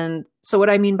 And so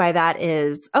what I mean by that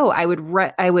is, I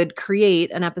would create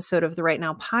an episode of the Right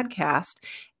Now podcast,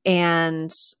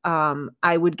 and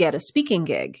I would get a speaking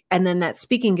gig, and then that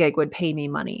speaking gig would pay me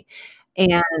money.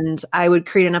 And I would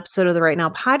create an episode of the Right Now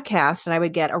podcast, and I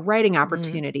would get a writing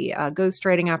opportunity, a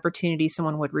ghostwriting opportunity.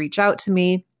 Someone would reach out to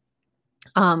me.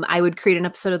 I would create an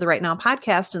episode of the Right Now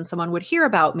podcast, and someone would hear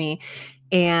about me,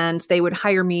 and they would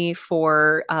hire me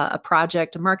for a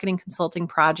project, a marketing consulting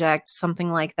project,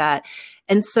 something like that.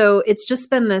 And so it's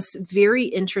just been this very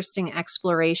interesting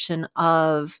exploration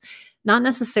of not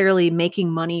necessarily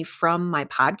making money from my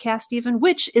podcast even,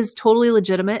 which is totally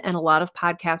legitimate. And a lot of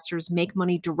podcasters make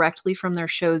money directly from their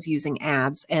shows using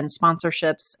ads and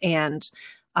sponsorships and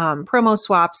promo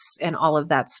swaps and all of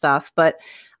that stuff. But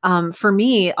for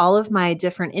me, all of my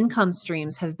different income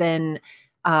streams have been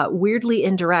weirdly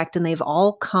indirect, and they've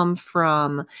all come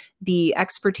from the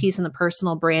expertise and the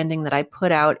personal branding that I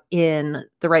put out in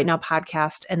the Right Now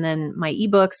podcast, and then my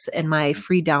ebooks and my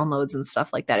free downloads and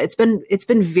stuff like that. It's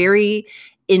been very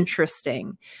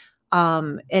interesting.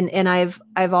 And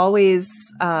I've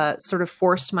always sort of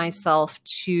forced myself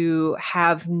to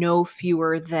have no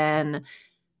fewer than,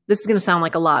 this is going to sound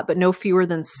like a lot, but no fewer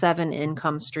than 7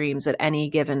 income streams at any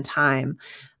given time.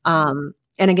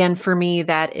 And again, for me,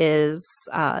 that is,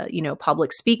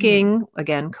 public speaking.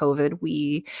 Again,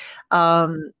 COVID,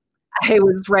 I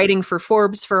was writing for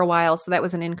Forbes for a while, so that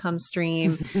was an income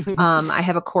stream. I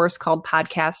have a course called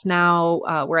Podcast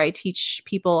Now, where I teach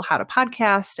people how to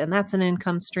podcast, and that's an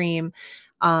income stream.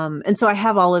 And so I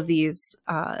have all of these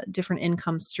different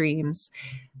income streams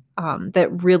that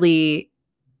really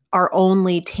are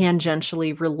only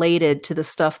tangentially related to the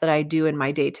stuff that I do in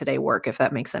my day-to-day work, if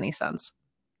that makes any sense.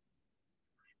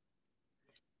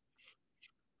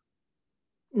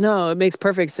 No, it makes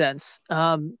perfect sense.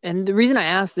 And the reason I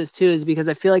asked this too is because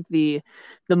I feel like the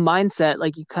mindset,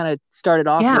 like you kind of started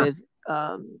off with,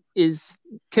 is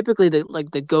typically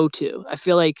the go-to. I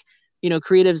feel like,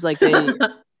 creatives, like they,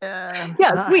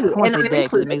 yes, we, I don't want to and say they,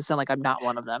 because it makes it sound like I'm not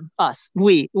one of them. Us,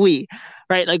 we,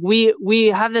 right? Like we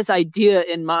have this idea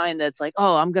in mind that's like,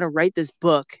 oh, I'm gonna write this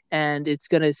book and it's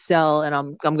gonna sell, and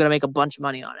I'm gonna make a bunch of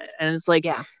money on it. And it's like,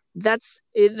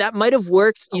 that might have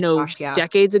worked,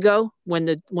 decades ago when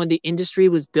the industry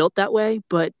was built that way,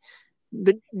 but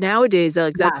nowadays,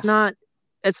 like that's not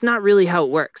really how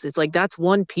it works. It's like that's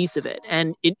one piece of it,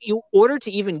 and in order to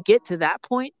even get to that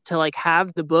point, to like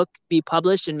have the book be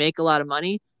published and make a lot of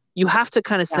money, you have to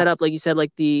kind of set up, like you said,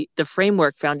 like the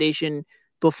framework foundation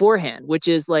beforehand, which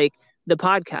is like the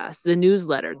podcast, the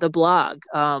newsletter, the blog,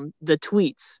 the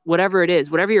tweets, whatever it is,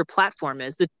 whatever your platform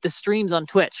is, the streams on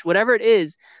Twitch, whatever it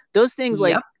is, those things,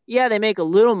 like, yeah, they make a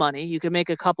little money. You can make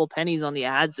a couple pennies on the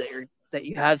ads that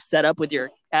you have set up with your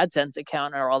AdSense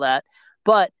account or all that.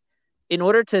 But in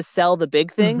order to sell the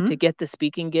big thing, to get the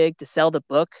speaking gig, to sell the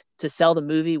book, to sell the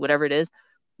movie, whatever it is,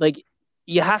 like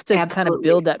you have to kind of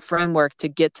build that framework to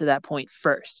get to that point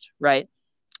first, right?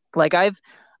 Like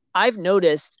I've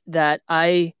noticed that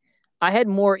I had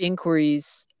more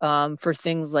inquiries for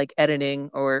things like editing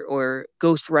or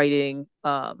ghostwriting,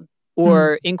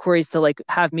 or inquiries to like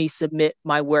have me submit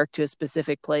my work to a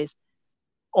specific place.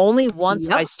 Only once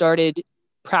I started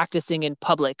practicing in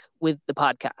public with the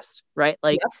podcast, right?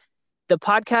 Like the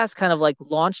podcast kind of like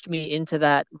launched me into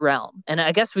that realm. And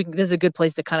I guess this is a good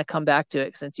place to kind of come back to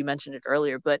it since you mentioned it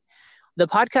earlier, but the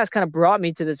podcast kind of brought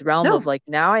me to this realm of like,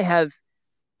 now I have,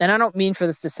 and I don't mean for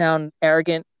this to sound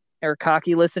arrogant or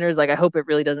cocky, listeners, like I hope it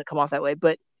really doesn't come off that way,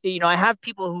 but you know, I have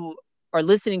people who are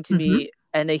listening to me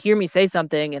and they hear me say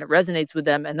something and it resonates with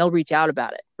them and they'll reach out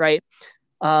about it. Right.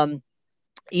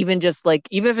 Even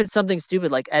if it's something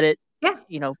stupid, like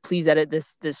please edit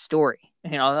this story,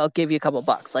 I'll give you a couple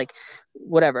bucks, like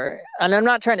whatever. And I'm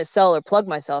not trying to sell or plug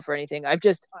myself or anything.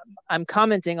 I'm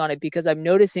commenting on it because I'm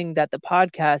noticing that the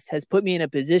podcast has put me in a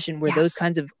position where those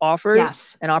kinds of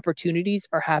offers and opportunities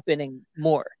are happening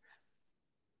more.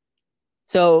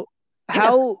 So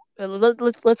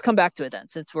let's come back to it then,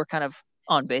 since we're kind of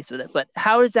on base with it, but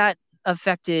how has that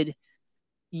affected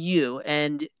you,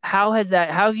 and how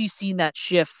have you seen that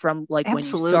shift from like when you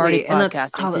started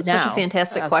podcasting to now? That's such a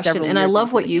fantastic question. And I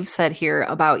love what you've said here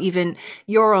about even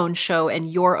your own show and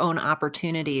your own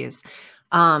opportunities.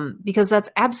 Because that's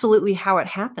absolutely how it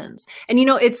happens. And,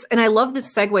 and I love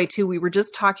this segue too. We were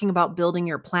just talking about building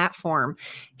your platform,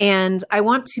 and I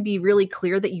want to be really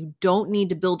clear that you don't need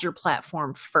to build your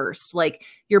platform first. Like,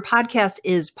 your podcast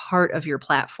is part of your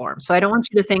platform. So I don't want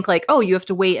you to think like, oh, you have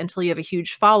to wait until you have a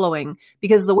huge following,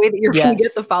 because the way that you're going to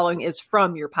get the following is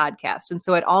from your podcast. And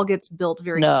so it all gets built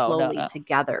very slowly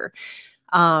together.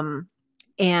 And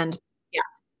yeah,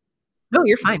 no,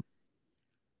 you're fine.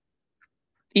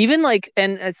 Even like,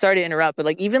 and sorry to interrupt, but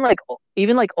like even like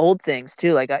old things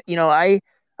too. Like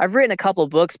I've written a couple of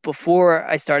books before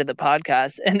I started the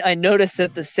podcast, and I noticed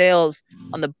that the sales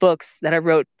on the books that I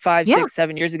wrote 5, 6,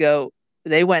 7 years ago,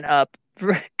 they went up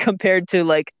compared to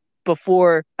like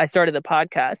before I started the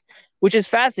podcast, which is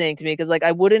fascinating to me because like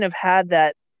I wouldn't have had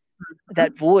that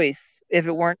voice if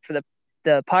it weren't for the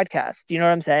podcast. Do you know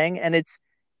what I'm saying? And it's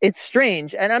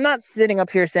strange. And I'm not sitting up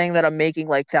here saying that I'm making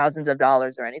like thousands of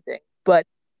dollars or anything, but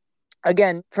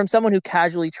again, from someone who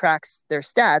casually tracks their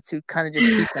stats, who kind of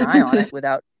just keeps an eye on it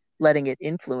without letting it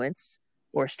influence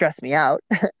or stress me out,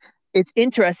 it's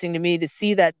interesting to me to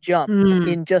see that jump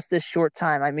in just this short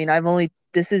time. I mean,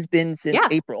 this has been since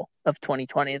April of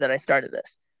 2020 that I started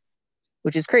this,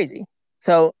 which is crazy.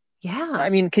 So,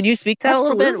 I mean, can you speak to that a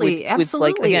little bit? With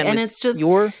like, again, and it's just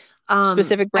your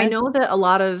specific brand? I know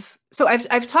that so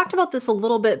I've talked about this a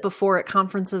little bit before at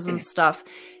conferences and stuff,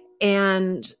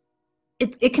 and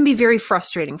it can be very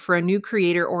frustrating for a new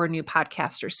creator or a new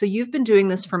podcaster. So you've been doing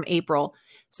this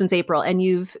since April, and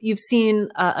you've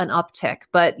seen an uptick,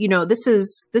 but this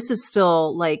is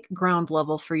still like ground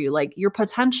level for you. Like, your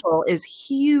potential is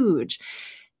huge,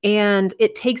 and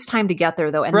it takes time to get there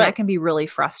though. And that can be really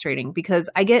frustrating, because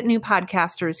I get new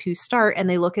podcasters who start and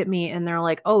they look at me and they're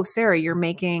like, oh, Sarah, you're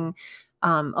making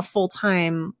a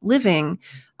full-time living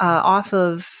off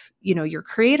of your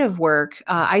creative work.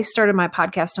 I started my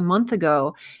podcast a month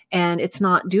ago and it's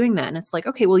not doing that. And it's like,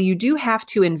 okay, well, you do have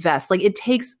to invest. Like, it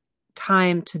takes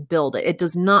time to build it. It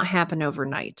does not happen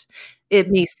overnight. It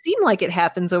may seem like it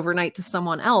happens overnight to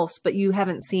someone else, but you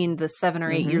haven't seen the 7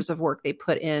 or 8 years of work they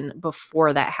put in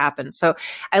before that happens. So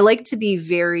I like to be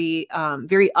very,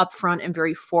 very upfront and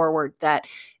very forward that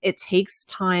it takes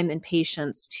time and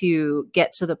patience to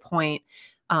get to the point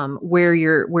where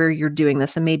you're doing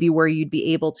this, and maybe where you'd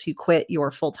be able to quit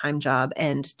your full-time job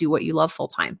and do what you love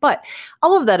full-time. But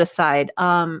all of that aside,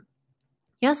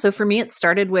 so for me, it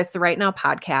started with the Right Now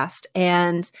podcast.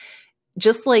 And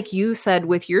just like you said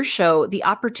with your show, the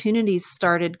opportunities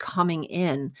started coming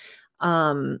in.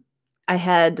 I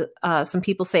had some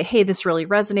people say, hey, this really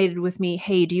resonated with me.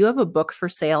 Hey, do you have a book for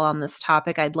sale on this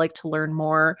topic? I'd like to learn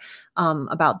more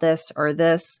about this or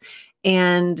this.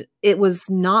 And it was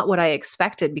not what I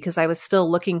expected, because I was still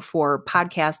looking for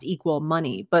podcast equal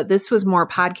money, but this was more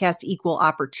podcast equal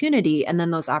opportunity. And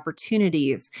then those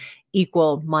opportunities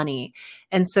equal money.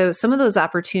 And so some of those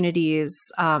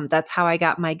opportunities, that's how I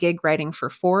got my gig writing for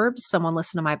Forbes. Someone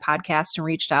listened to my podcast and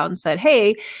reached out and said,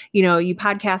 hey, you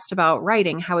podcast about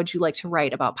writing. How would you like to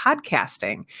write about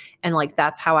podcasting? And like,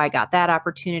 that's how I got that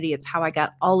opportunity. It's how I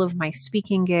got all of my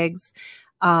speaking gigs.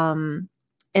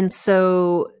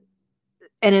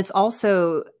 And it's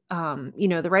also,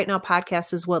 the Right Now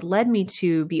podcast is what led me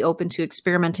to be open to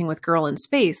experimenting with Girl in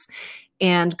Space.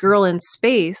 And Girl in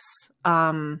Space,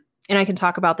 and I can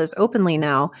talk about this openly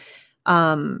now,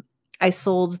 I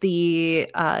sold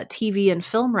the TV and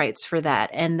film rights for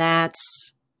that. And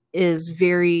it's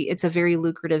a very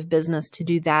lucrative business to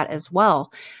do that as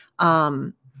well.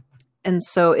 And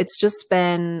so it's just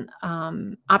been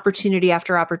opportunity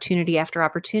after opportunity after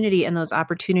opportunity, and those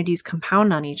opportunities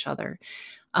compound on each other.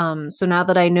 So now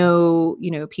that I know,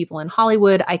 people in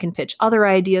Hollywood, I can pitch other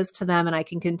ideas to them, and I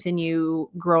can continue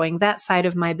growing that side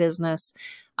of my business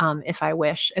if I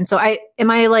wish. And so am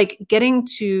I like getting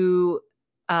to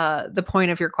the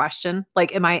point of your question?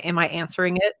 Like, am I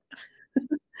answering it?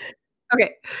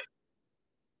 Okay.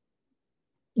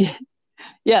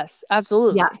 Yes,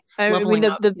 absolutely. Yes. I mean, Leveling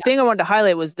up. the Yeah. thing I wanted to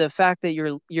highlight was the fact that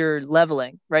you're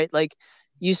leveling, right? Like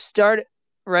you start,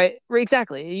 right?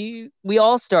 Exactly. We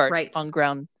all start Right. on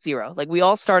ground zero. Like we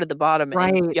all start at the bottom,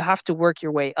 Right. and you have to work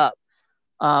your way up.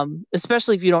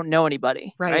 Especially if you don't know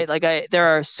anybody, right? Right. Like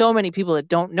there are so many people that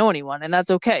don't know anyone, and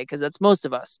that's okay because that's most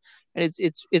of us. And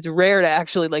it's rare to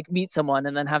actually like meet someone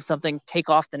and then have something take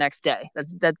off the next day.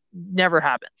 That never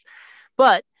happens.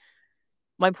 But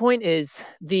my point is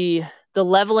the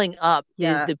leveling up is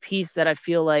Yeah. the piece that I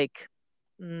feel like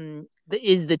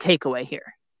is the takeaway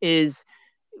here. Is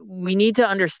we need to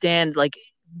understand like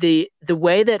the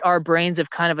way that our brains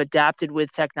have kind of adapted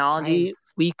with technology. Right.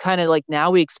 We kind of like now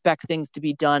we expect things to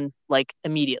be done like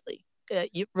immediately.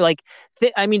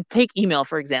 Take email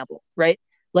for example, right?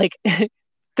 Like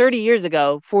 30 years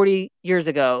ago, 40 years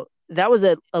ago, that was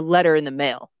a letter in the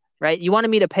mail, right? You wanted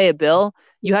me to pay a bill,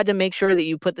 you had to make sure that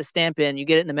you put the stamp in, you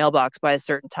get it in the mailbox by a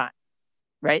certain time,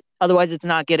 right? Otherwise, it's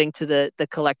not getting to the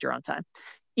collector on time.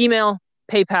 Email,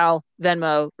 PayPal,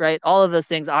 Venmo, right? All of those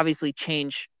things obviously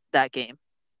change that game.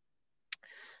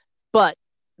 But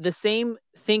the same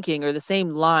thinking or the same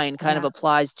line kind of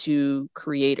applies to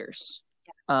creators.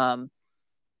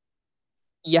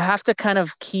 You have to kind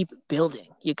of keep building.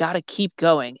 You got to keep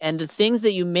going. And the things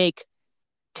that you make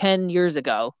 10 years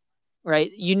ago,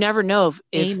 right? You never know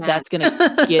if that's going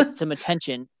to get some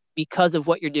attention because of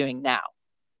what you're doing now,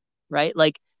 right?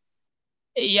 Like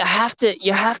you have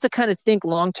to kind of think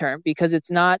long term because it's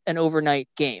not an overnight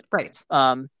game. Right.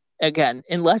 Again,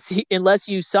 unless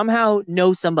you somehow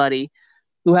know somebody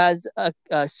who has a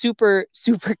super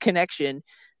connection,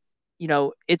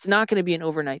 it's not going to be an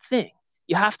overnight thing.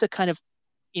 You have to kind of,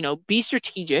 be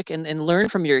strategic and learn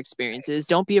from your experiences.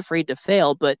 Don't be afraid to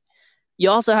fail, but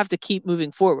you also have to keep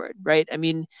moving forward, right? I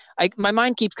mean, my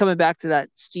mind keeps coming back to that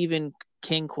Stephen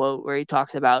King quote where he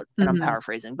talks about, and I'm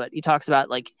paraphrasing, but he talks about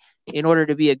like, in order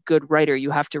to be a good writer,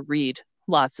 you have to read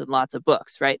lots and lots of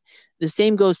books, right? The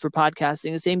same goes for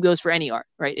podcasting. The same goes for any art,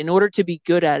 right? In order to be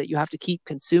good at it, you have to keep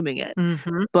consuming it.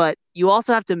 But you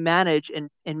also have to manage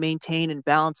and maintain and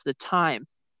balance the time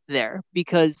there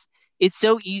because it's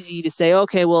so easy to say,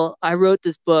 okay, well, I wrote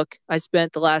this book. I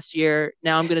spent the last year.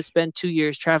 Now I'm going to spend 2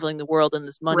 years traveling the world and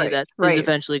this money is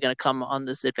eventually going to come on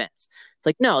this advance. It's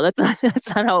like, no, that's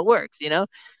not how it works.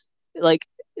 Like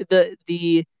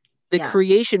the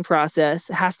creation process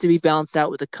has to be balanced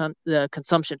out with the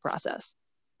consumption process.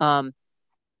 And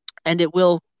it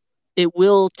will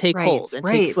take hold and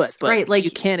take foot, but like, you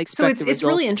can't expect so it's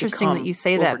really interesting that you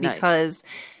say overnight. That because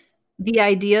the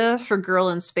idea for Girl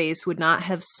in Space would not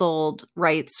have sold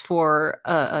rights for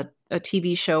a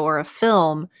TV show or a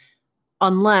film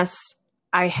unless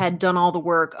I had done all the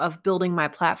work of building my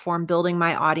platform, building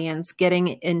my audience, getting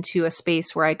into a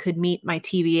space where I could meet my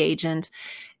TV agent.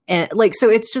 And like,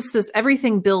 so it's just this,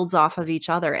 everything builds off of each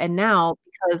other. And now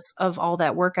because of all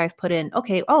that work I've put in,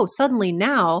 suddenly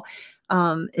now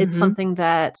it's something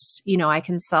that, I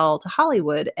can sell to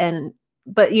Hollywood.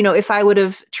 But if I would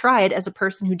have tried as a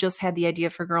person who just had the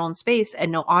idea for Girl in Space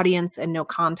and no audience and no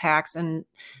contacts and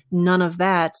none of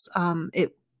that,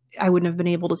 I wouldn't have been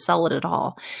able to sell it at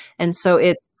all. And so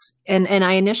it's, and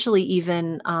I initially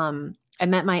even, I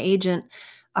met my agent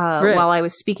while I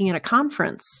was speaking at a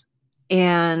conference.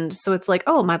 And so it's like,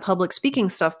 my public speaking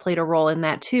stuff played a role in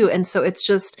that too. And so it's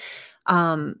just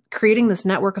creating this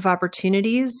network of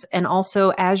opportunities. And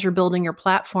also as you're building your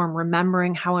platform,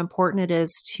 remembering how important it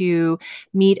is to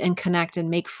meet and connect and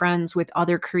make friends with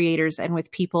other creators and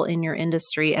with people in your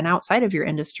industry and outside of your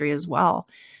industry as well.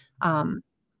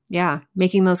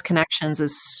 Making those connections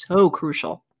is so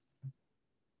crucial.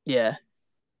 Yeah.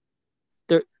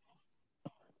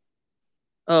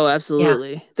 Oh,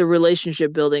 absolutely. Yeah. The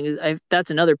relationship building is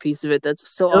that's another piece of it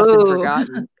that's so often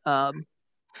forgotten.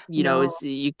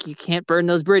 You can't burn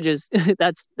those bridges.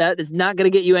 that is not going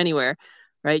to get you anywhere,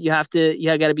 right? You got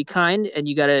to be kind, and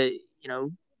you got to,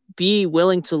 be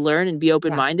willing to learn and be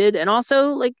open-minded, and also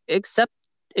like accept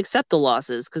the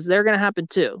losses because they're going to happen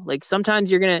too. Like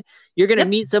sometimes you're going to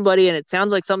meet somebody and it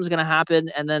sounds like something's going to happen,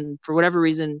 and then for whatever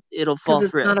reason it'll fall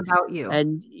through. It's not about you,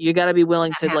 and you got to be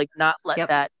willing to like not let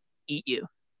that eat you.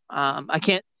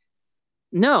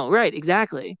 No, right,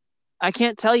 exactly. I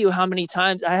can't tell you how many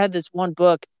times I had this one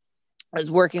book I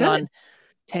was working Good. on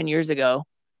 10 years ago.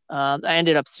 I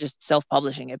ended up just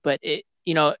self-publishing it, but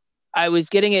I was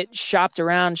getting it shopped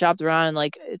around, and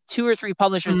like 2 or 3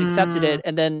 publishers accepted it.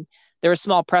 And then there were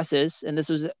small presses, and this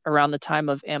was around the time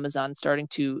of Amazon starting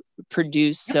to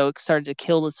produce. So it started to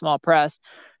kill the small press.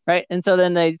 Right. And so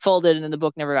then they folded and then the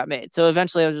book never got made. So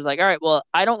eventually I was just like, all right, well,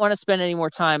 I don't want to spend any more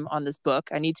time on this book.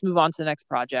 I need to move on to the next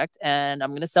project, and I'm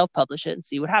going to self-publish it and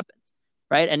see what happens.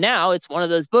 Right. And now it's one of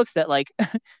those books that, like,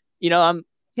 I'm,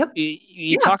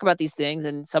 you talk about these things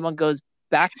and someone goes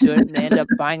back to it and they end up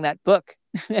buying that book.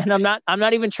 And I'm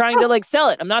not even trying to like sell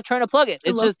it. I'm not trying to plug it.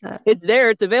 It's just, it's there.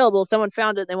 It's available. Someone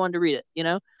found it. They wanted to read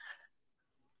it,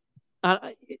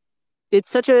 it's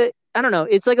such a, I don't know.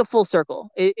 It's like a full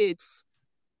circle. It's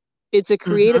a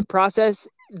creative process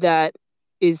that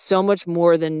is so much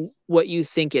more than what you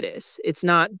think it is. It's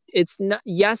not,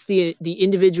 yes, the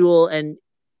individual and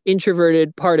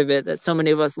introverted part of it that so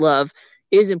many of us love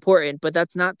is important, but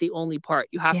that's not the only part.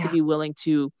 You have to be willing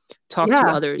to talk to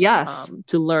others,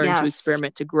 to learn, to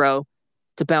experiment, to grow,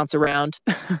 to bounce around.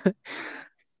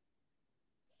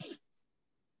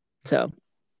 So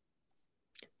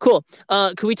cool.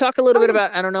 Could we talk a little bit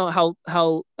about, I don't know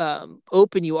how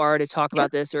open you are to talk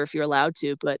about this, or if you're allowed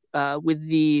to, but with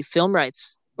the film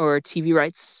rights or TV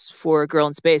rights for Girl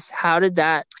in Space, how did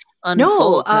that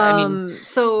unfold? I mean,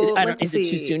 so is it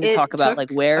too soon to talk about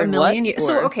like where and what? Years.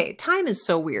 So, okay. Time is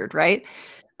so weird, right?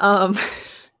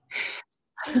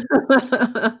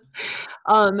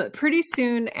 Pretty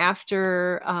soon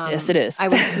after, yes, it is. I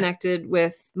was connected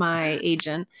with my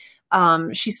agent.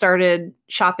 She started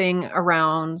shopping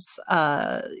around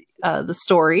the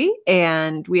story,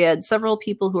 and we had several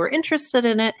people who were interested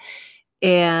in it.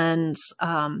 And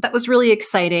that was really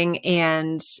exciting.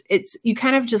 And you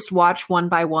kind of just watch one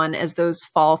by one as those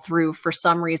fall through for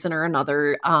some reason or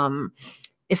another.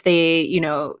 If they,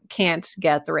 can't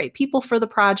get the right people for the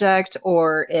project,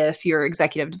 or if your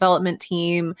executive development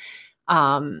team,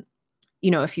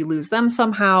 if you lose them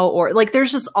somehow, or like,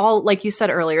 there's just all, like you said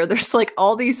earlier, there's like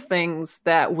all these things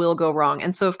that will go wrong.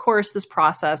 And so of course this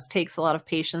process takes a lot of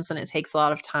patience and it takes a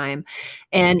lot of time.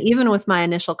 And even with my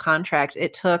initial contract,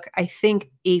 it took, I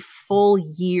think, a full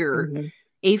year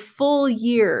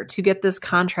to get this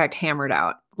contract hammered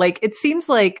out. Like, it seems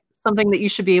like something that you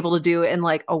should be able to do in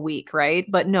like a week, right?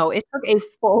 But no, it took a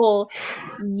full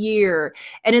year.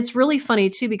 And it's really funny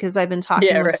too, because I've been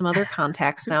talking with some other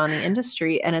contacts now in the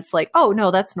industry, and it's like, oh no,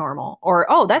 that's normal. Or,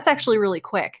 oh, that's actually really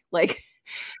quick. Like,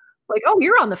 oh,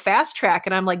 you're on the fast track.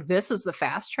 And I'm like, this is the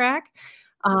fast track.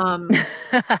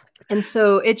 And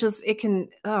so it can,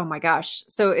 oh my gosh.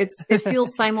 So it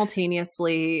feels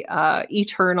simultaneously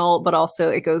eternal, but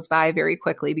also it goes by very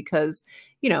quickly because,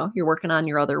 you're working on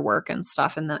your other work and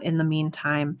stuff in the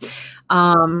meantime.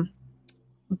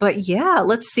 But yeah,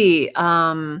 let's see.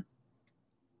 Sure.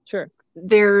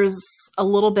 There's a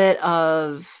little bit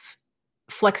of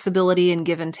flexibility and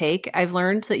give and take I've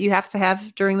learned that you have to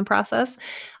have during the process.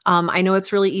 I know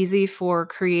it's really easy for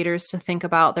creators to think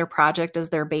about their project as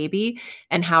their baby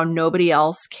and how nobody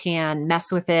else can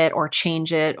mess with it or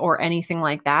change it or anything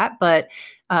like that. But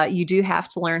you do have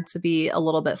to learn to be a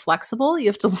little bit flexible. You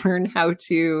have to learn how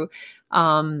to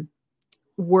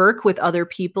work with other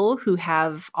people who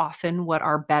have often what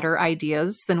are better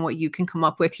ideas than what you can come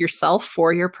up with yourself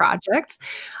for your project.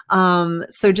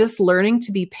 So just learning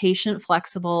to be patient,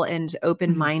 flexible, and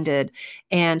open-minded,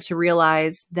 and to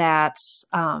realize that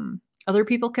other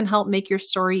people can help make your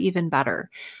story even better.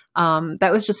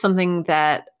 That was just something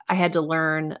that I had to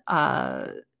learn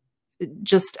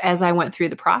just as I went through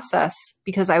the process,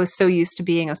 because I was so used to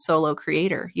being a solo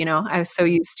creator. I was so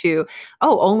used to,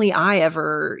 only I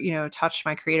ever, touched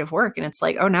my creative work. And it's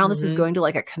like, oh, now this is going to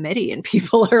like a committee and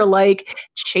people are like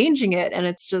changing it. And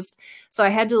it's just, so I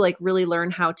had to like really learn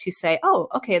how to say, oh,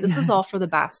 okay, this is all for the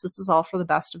best. This is all for the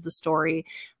best of the story.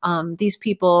 These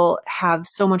people have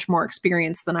so much more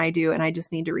experience than I do, and I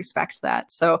just need to respect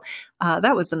that. So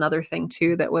that was another thing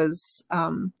too that was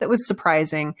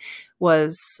surprising,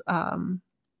 was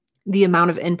the amount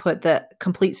of input that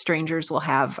complete strangers will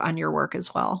have on your work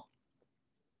as well.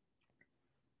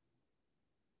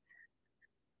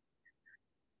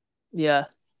 Yeah.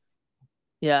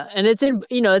 Yeah. And it's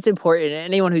important.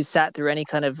 Anyone who's sat through any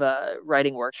kind of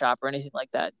writing workshop or anything like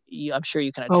that, I'm sure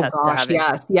you can attest to having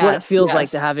what it feels like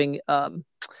to having,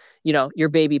 your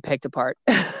baby picked apart.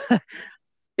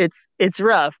 It's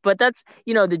rough, but that's,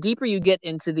 the deeper you get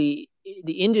into the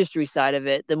industry side of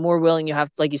it, the more willing you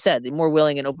have to, like you said, the more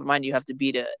willing and open-minded you have to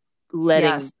be to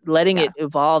letting it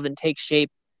evolve and take shape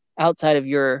outside of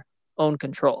your own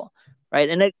control. Right.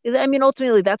 And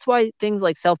ultimately that's why things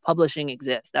like self-publishing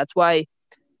exist. That's why,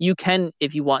 you can,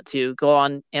 if you want to, go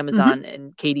on Amazon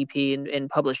and KDP and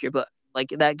publish your book. Like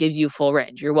that gives you full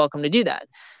range. You're welcome to do that.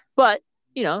 But,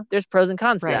 you know, there's pros and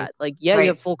cons to that. Like, yeah, you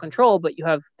have full control, but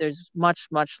there's much,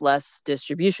 much less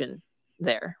distribution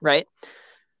there, right?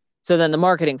 So then the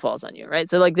marketing falls on you, right?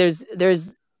 So like there's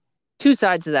two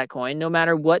sides to that coin, no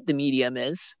matter what the medium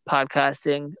is,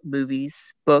 podcasting,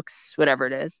 movies, books, whatever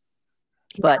it is.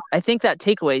 But I think that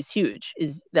takeaway is huge,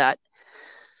 is that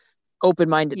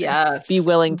open-mindedness. Yes. Be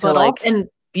willing to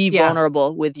be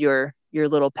vulnerable with your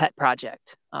little pet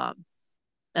project. And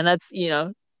that's, you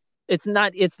know, it's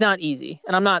not easy.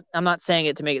 And I'm not saying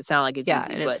it to make it sound like it's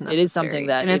easy, but it is something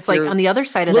that, and it's like on the other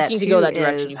side of that too, to go that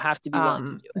direction, you have to be willing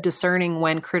to do it. Discerning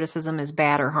when criticism is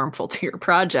bad or harmful to your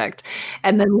project,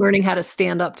 and then learning how to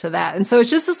stand up to that. And so it's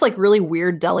just this like really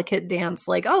weird, delicate dance.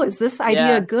 Like, oh, is this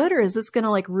idea good, or is this going to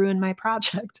like ruin my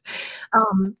project?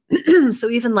 So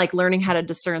even like learning how to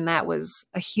discern that was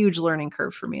a huge learning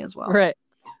curve for me as well. Right.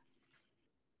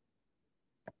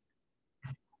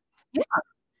 Yeah.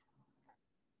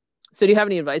 So do you have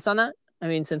any advice on that? I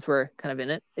mean, since we're kind of in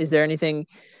it, is there anything,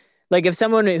 like if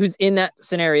someone who's in that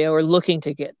scenario or looking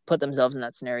to put themselves in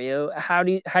that scenario, how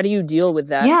do you deal with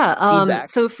that? Feedback?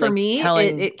 So for me,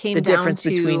 it came down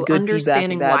to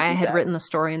understanding why I had written the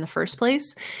story in the first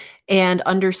place, and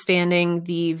understanding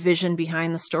the vision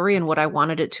behind the story and what I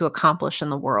wanted it to accomplish in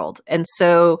the world. And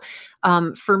so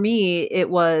for me, it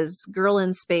was Girl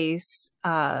in Space.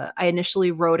 I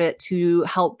initially wrote it to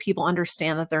help people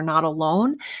understand that they're not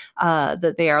alone,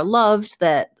 that they are loved,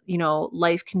 that, you know,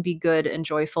 life can be good and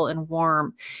joyful and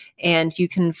warm, and you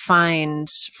can find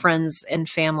friends and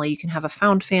family. You can have a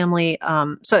found family.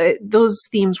 Those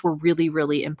themes were really,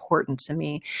 really important to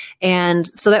me. And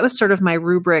so that was sort of my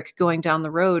rubric going down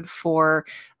the road for,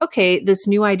 okay, this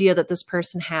new idea that this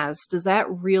person has, does that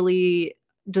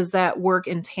work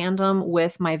in tandem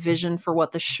with my vision for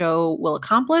what the show will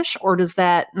accomplish? Or does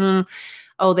that,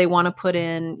 they want to put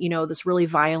in, you know, this really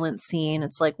violent scene.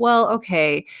 It's like, well,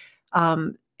 okay,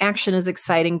 action is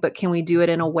exciting, but can we do it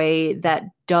in a way that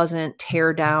doesn't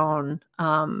tear down,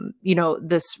 you know,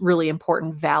 this really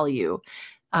important value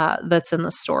that's in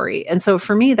the story? And so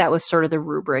for me, that was sort of the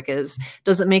rubric, is,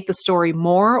 does it make the story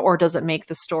more, or does it make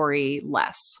the story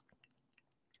less?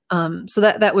 So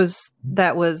that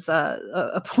was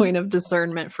a point of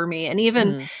discernment for me. And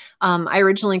even I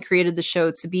originally created the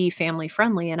show to be family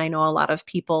friendly, and I know a lot of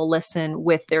people listen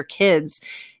with their kids.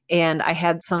 And I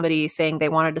had somebody saying they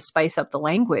wanted to spice up the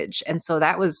language. And so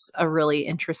that was a really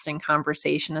interesting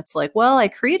conversation. It's like, well, I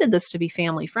created this to be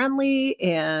family friendly,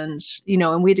 and, you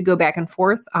know, and we had to go back and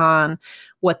forth on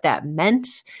what that meant.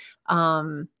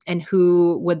 And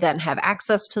who would then have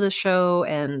access to the show.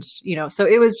 And, you know, so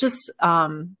it was just,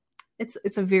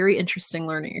 it's a very interesting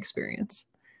learning experience.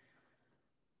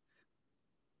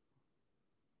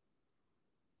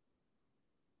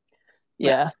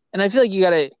 Yeah. Yes. And I feel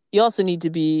like you also need to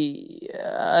be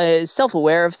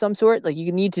self-aware of some sort. Like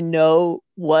you need to know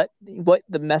what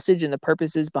the message and the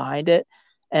purpose is behind it.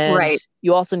 And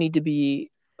you also need to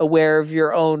be aware of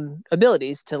your own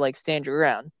abilities to like stand your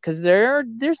ground. Because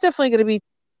there's definitely going to be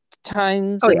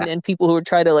times and people who would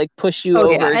try to like push you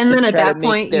over. And then at that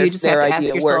point, you just have to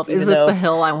ask yourself, is this the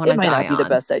hill I want to die on? It might not be the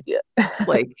best idea.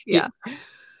 Like, yeah.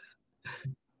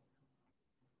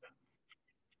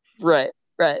 Right.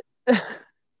 Right.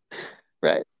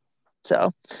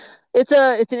 So it's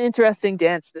an interesting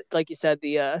dance, that, like you said,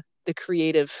 the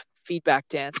creative feedback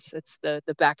dance. It's the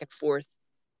back and forth.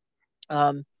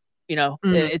 You know,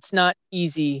 it's not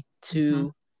easy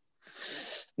to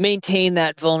maintain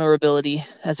that vulnerability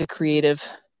as a creative,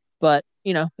 but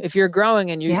you know, if you're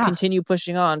growing and you continue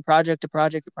pushing on project to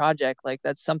project to project, like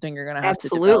that's something you're going to have to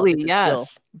develop. It's a skill.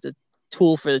 It's a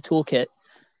tool for the toolkit,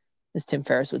 as Tim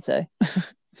Ferriss would say.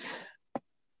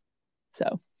 So,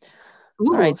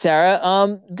 all right, Sarah.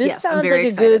 This sounds like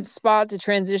a good spot to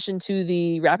transition to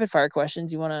the rapid fire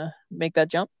questions. You want to make that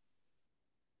jump?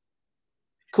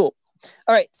 Cool.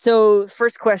 All right. So,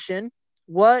 first question: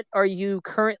 what are you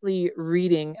currently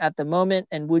reading at the moment,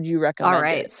 and would you recommend? All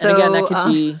right. It? So, and again, that could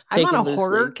be taken I'm on a loosely.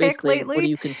 horror kick lately. What are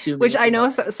you consuming? Which I know.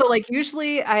 So like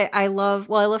usually I love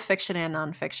fiction and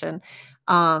nonfiction.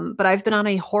 But I've been on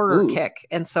a horror kick.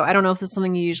 And so I don't know if this is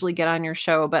something you usually get on your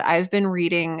show, but I've been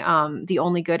reading The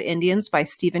Only Good Indians by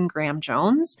Stephen Graham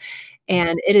Jones.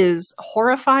 And it is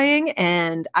horrifying.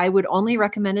 And I would only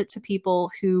recommend it to people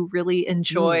who really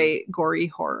enjoy gory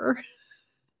horror.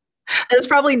 That's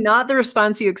probably not the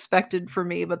response you expected from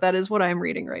me, but that is what I'm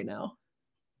reading right now.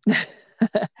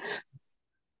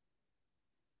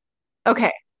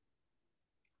 Okay.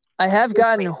 I have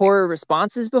gotten horror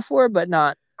responses before, but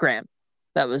not Graham.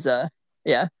 That was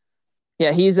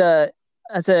he's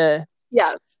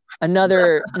Yes.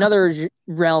 another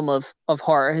realm of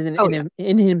horror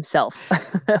in himself.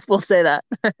 We'll say that.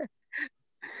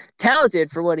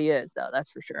 Talented for what he is, though,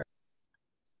 that's for sure.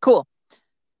 Cool.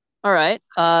 All right.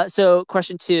 So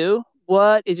question 2,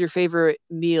 what is your favorite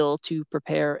meal to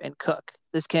prepare and cook?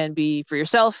 This can be for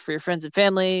yourself, for your friends and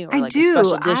family, or I like a do.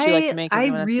 special dish you like to make I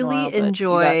every once in a while. really But you got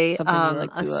enjoy something you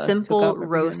like a to cook simple up every here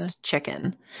and there? roast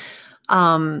chicken.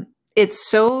 It's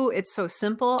so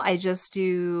simple. I just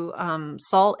do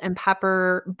salt and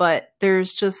pepper, but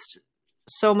there's just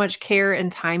so much care and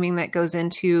timing that goes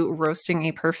into roasting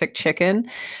a perfect chicken.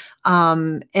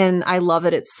 And I love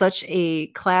it. It's such a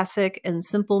classic and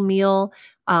simple meal.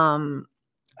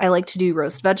 I like to do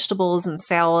roast vegetables and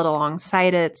salad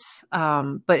alongside it.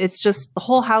 But it's just the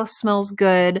whole house smells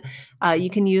good.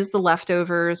 You can use the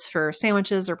leftovers for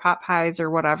sandwiches or pot pies or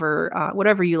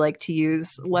whatever you like to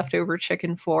use leftover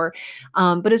chicken for.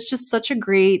 But it's just such a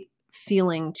great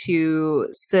feeling to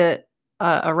sit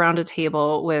around a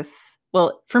table with,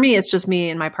 well, for me, it's just me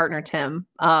and my partner, Tim,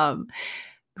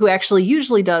 who actually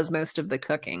usually does most of the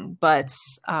cooking. But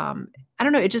I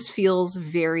don't know, it just feels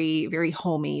very, very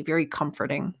homey, very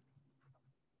comforting.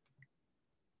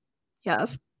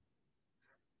 Yes.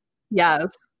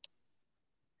 Yes.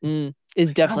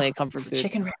 Is definitely a comfort It's food.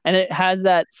 chicken. And it has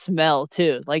that smell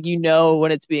too. Like, you know,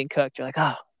 when it's being cooked, you're like,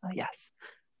 oh yes.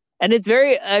 And it's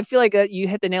I feel like you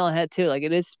hit the nail on the head too. Like,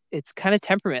 it's kind of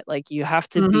temperament. Like, you have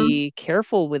to be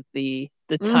careful with the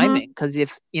timing, because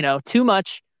if, too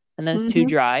much and then it's too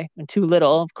dry, and too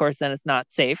little, of course, then it's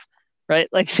not safe, right?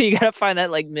 Like, so you got to find that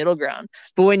like middle ground.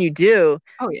 But when you do,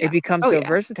 it becomes so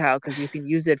versatile, because you can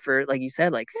use it for, like you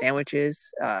said, like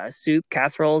sandwiches, soup,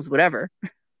 casseroles, whatever.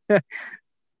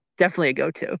 Definitely a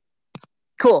go-to.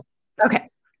 Cool. Okay.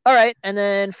 All right. And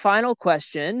then final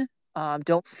question.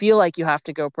 Don't feel like you have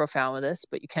to go profound with this,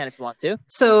 but you can if you want to.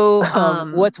 So,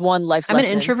 what's one life lesson? I'm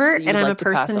an introvert, and I'm like a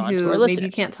person who, maybe you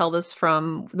can't tell this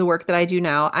from the work that I do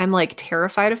now, I'm like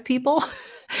terrified of people.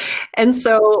 And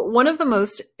so one of the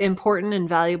most important and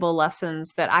valuable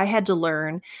lessons that I had to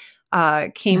learn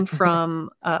came from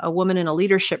a woman in a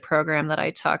leadership program that I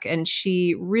took. And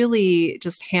she really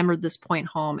just hammered this point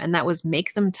home, and that was,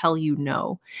 make them tell you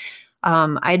no.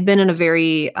 I've been a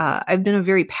very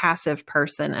passive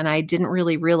person, and I didn't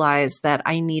really realize that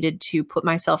I needed to put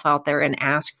myself out there and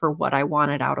ask for what I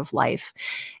wanted out of life.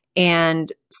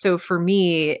 And so for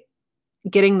me,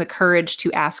 getting the courage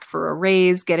to ask for a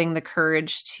raise, getting the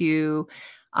courage to,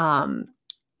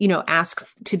 ask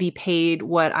to be paid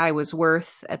what I was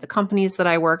worth at the companies that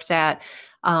I worked at.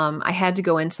 I had to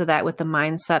go into that with the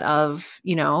mindset of,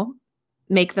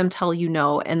 make them tell you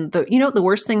no. And the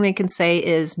worst thing they can say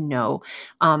is no,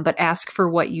 but ask for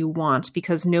what you want,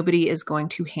 because nobody is going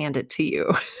to hand it to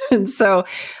you. And so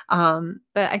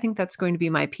I think that's going to be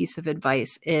my piece of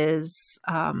advice is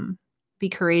be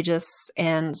courageous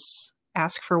and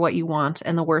ask for what you want.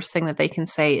 And the worst thing that they can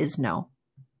say is no.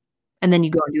 And then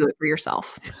you go and do it for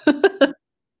yourself. I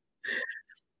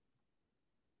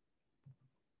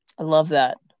love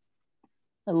that.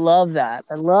 I love that.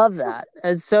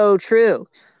 It's so true.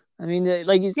 I mean,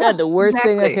 like you said, the worst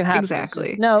thing that can happen is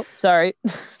just, no, sorry.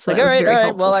 It's like, all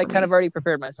right. Well, I kind of already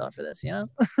prepared myself for this,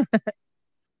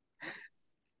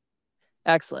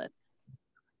 Excellent.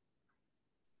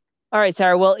 All right,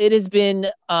 Sarah. Well, it has been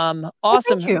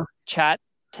awesome chat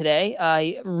today.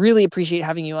 I really appreciate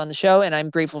having you on the show, and I'm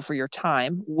grateful for your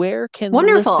time. Where can so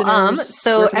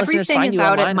everything is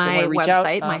out at my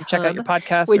website, my check out your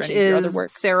podcast, which is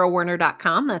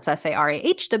sarahwerner.com. That's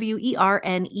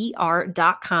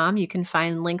SARAHWERNER.com. You can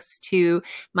find links to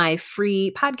my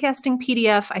free podcasting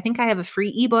PDF. I think I have a free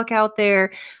ebook out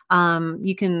there.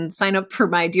 You can sign up for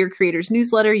my Dear Creators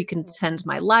newsletter. You can attend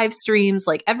my live streams.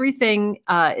 Like, everything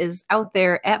is out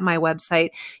there at my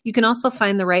website. You can also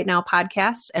find the Right Now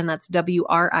podcast, and that's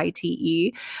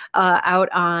WRITE, out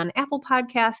on Apple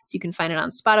Podcasts. You can find it on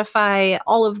Spotify,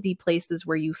 all of the places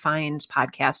where you find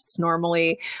podcasts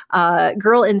normally.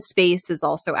 Girl in Space is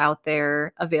also out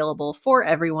there, available for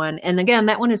everyone. And again,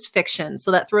 that one is fiction, so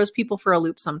that throws people for a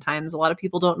loop sometimes. A lot of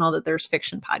people don't know that there's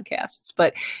fiction podcasts,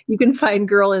 but you can find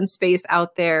Girl in Space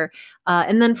out there.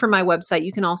 And then for my website,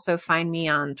 you can also find me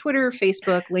on Twitter,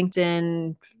 Facebook,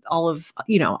 LinkedIn, all of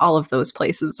those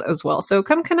places as well. So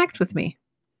come connect with me.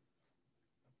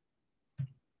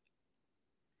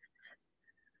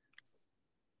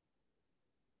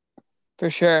 For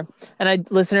sure.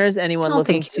 And listeners, anyone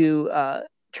looking to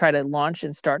try to launch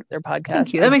and start their podcast,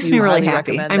 thank you. That makes me really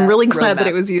happy. I'm really glad that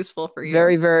it was useful for you.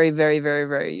 Very, very, very, very,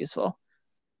 very useful.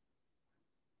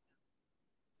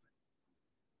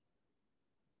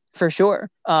 For sure.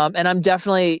 And I'm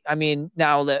definitely, I mean,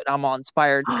 now that I'm all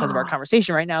inspired because of our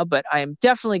conversation right now, but I am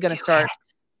definitely going to start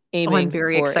aiming I'm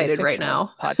very for excited a right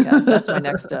now. podcast. That's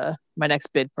my next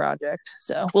bid project.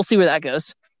 So we'll see where that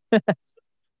goes.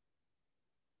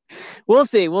 We'll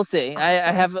see. Awesome.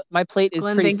 I have, my plate is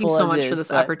Glenn, pretty thank you full so as much is, for this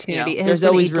but, opportunity. It has there's been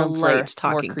always a room for delight more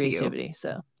talking to creativity. you.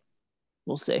 So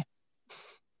we'll see.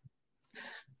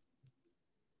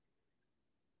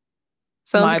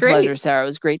 Sounds my great. pleasure, Sarah. It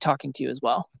was great talking to you as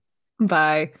well.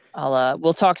 Bye.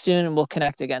 We'll talk soon and we'll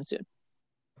connect again soon.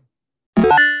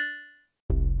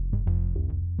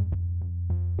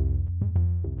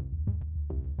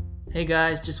 Hey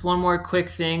guys, just one more quick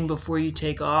thing before you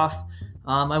take off.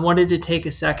 I wanted to take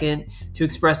a second to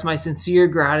express my sincere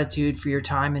gratitude for your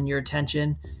time and your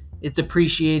attention. It's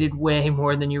appreciated way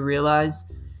more than you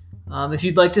realize. If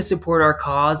you'd like to support our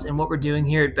cause and what we're doing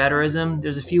here at Betterism,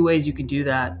 there's a few ways you can do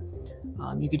that.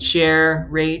 You could share,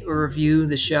 rate, or review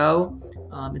the show.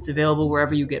 It's available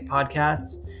wherever you get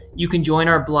podcasts. You can join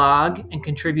our blog and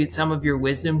contribute some of your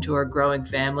wisdom to our growing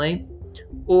family.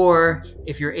 Or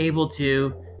if you're able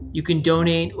to, you can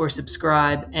donate or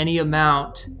subscribe any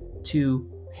amount to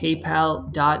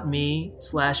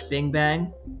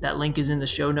paypal.me/bingbang. That link is in the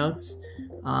show notes.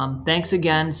 Thanks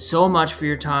again so much for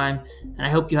your time, and I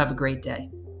hope you have a great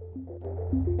day.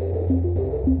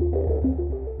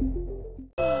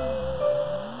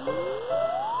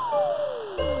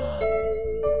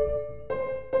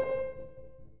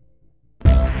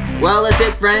 Well, that's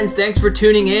it, friends. Thanks for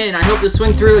tuning in. I hope to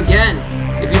swing through again.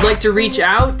 If you'd like to reach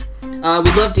out,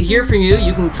 we'd love to hear from you.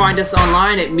 You can find us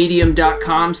online at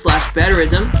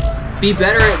medium.com/betterism. Be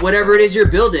better at whatever it is you're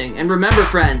building. And remember,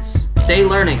 friends, stay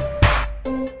learning.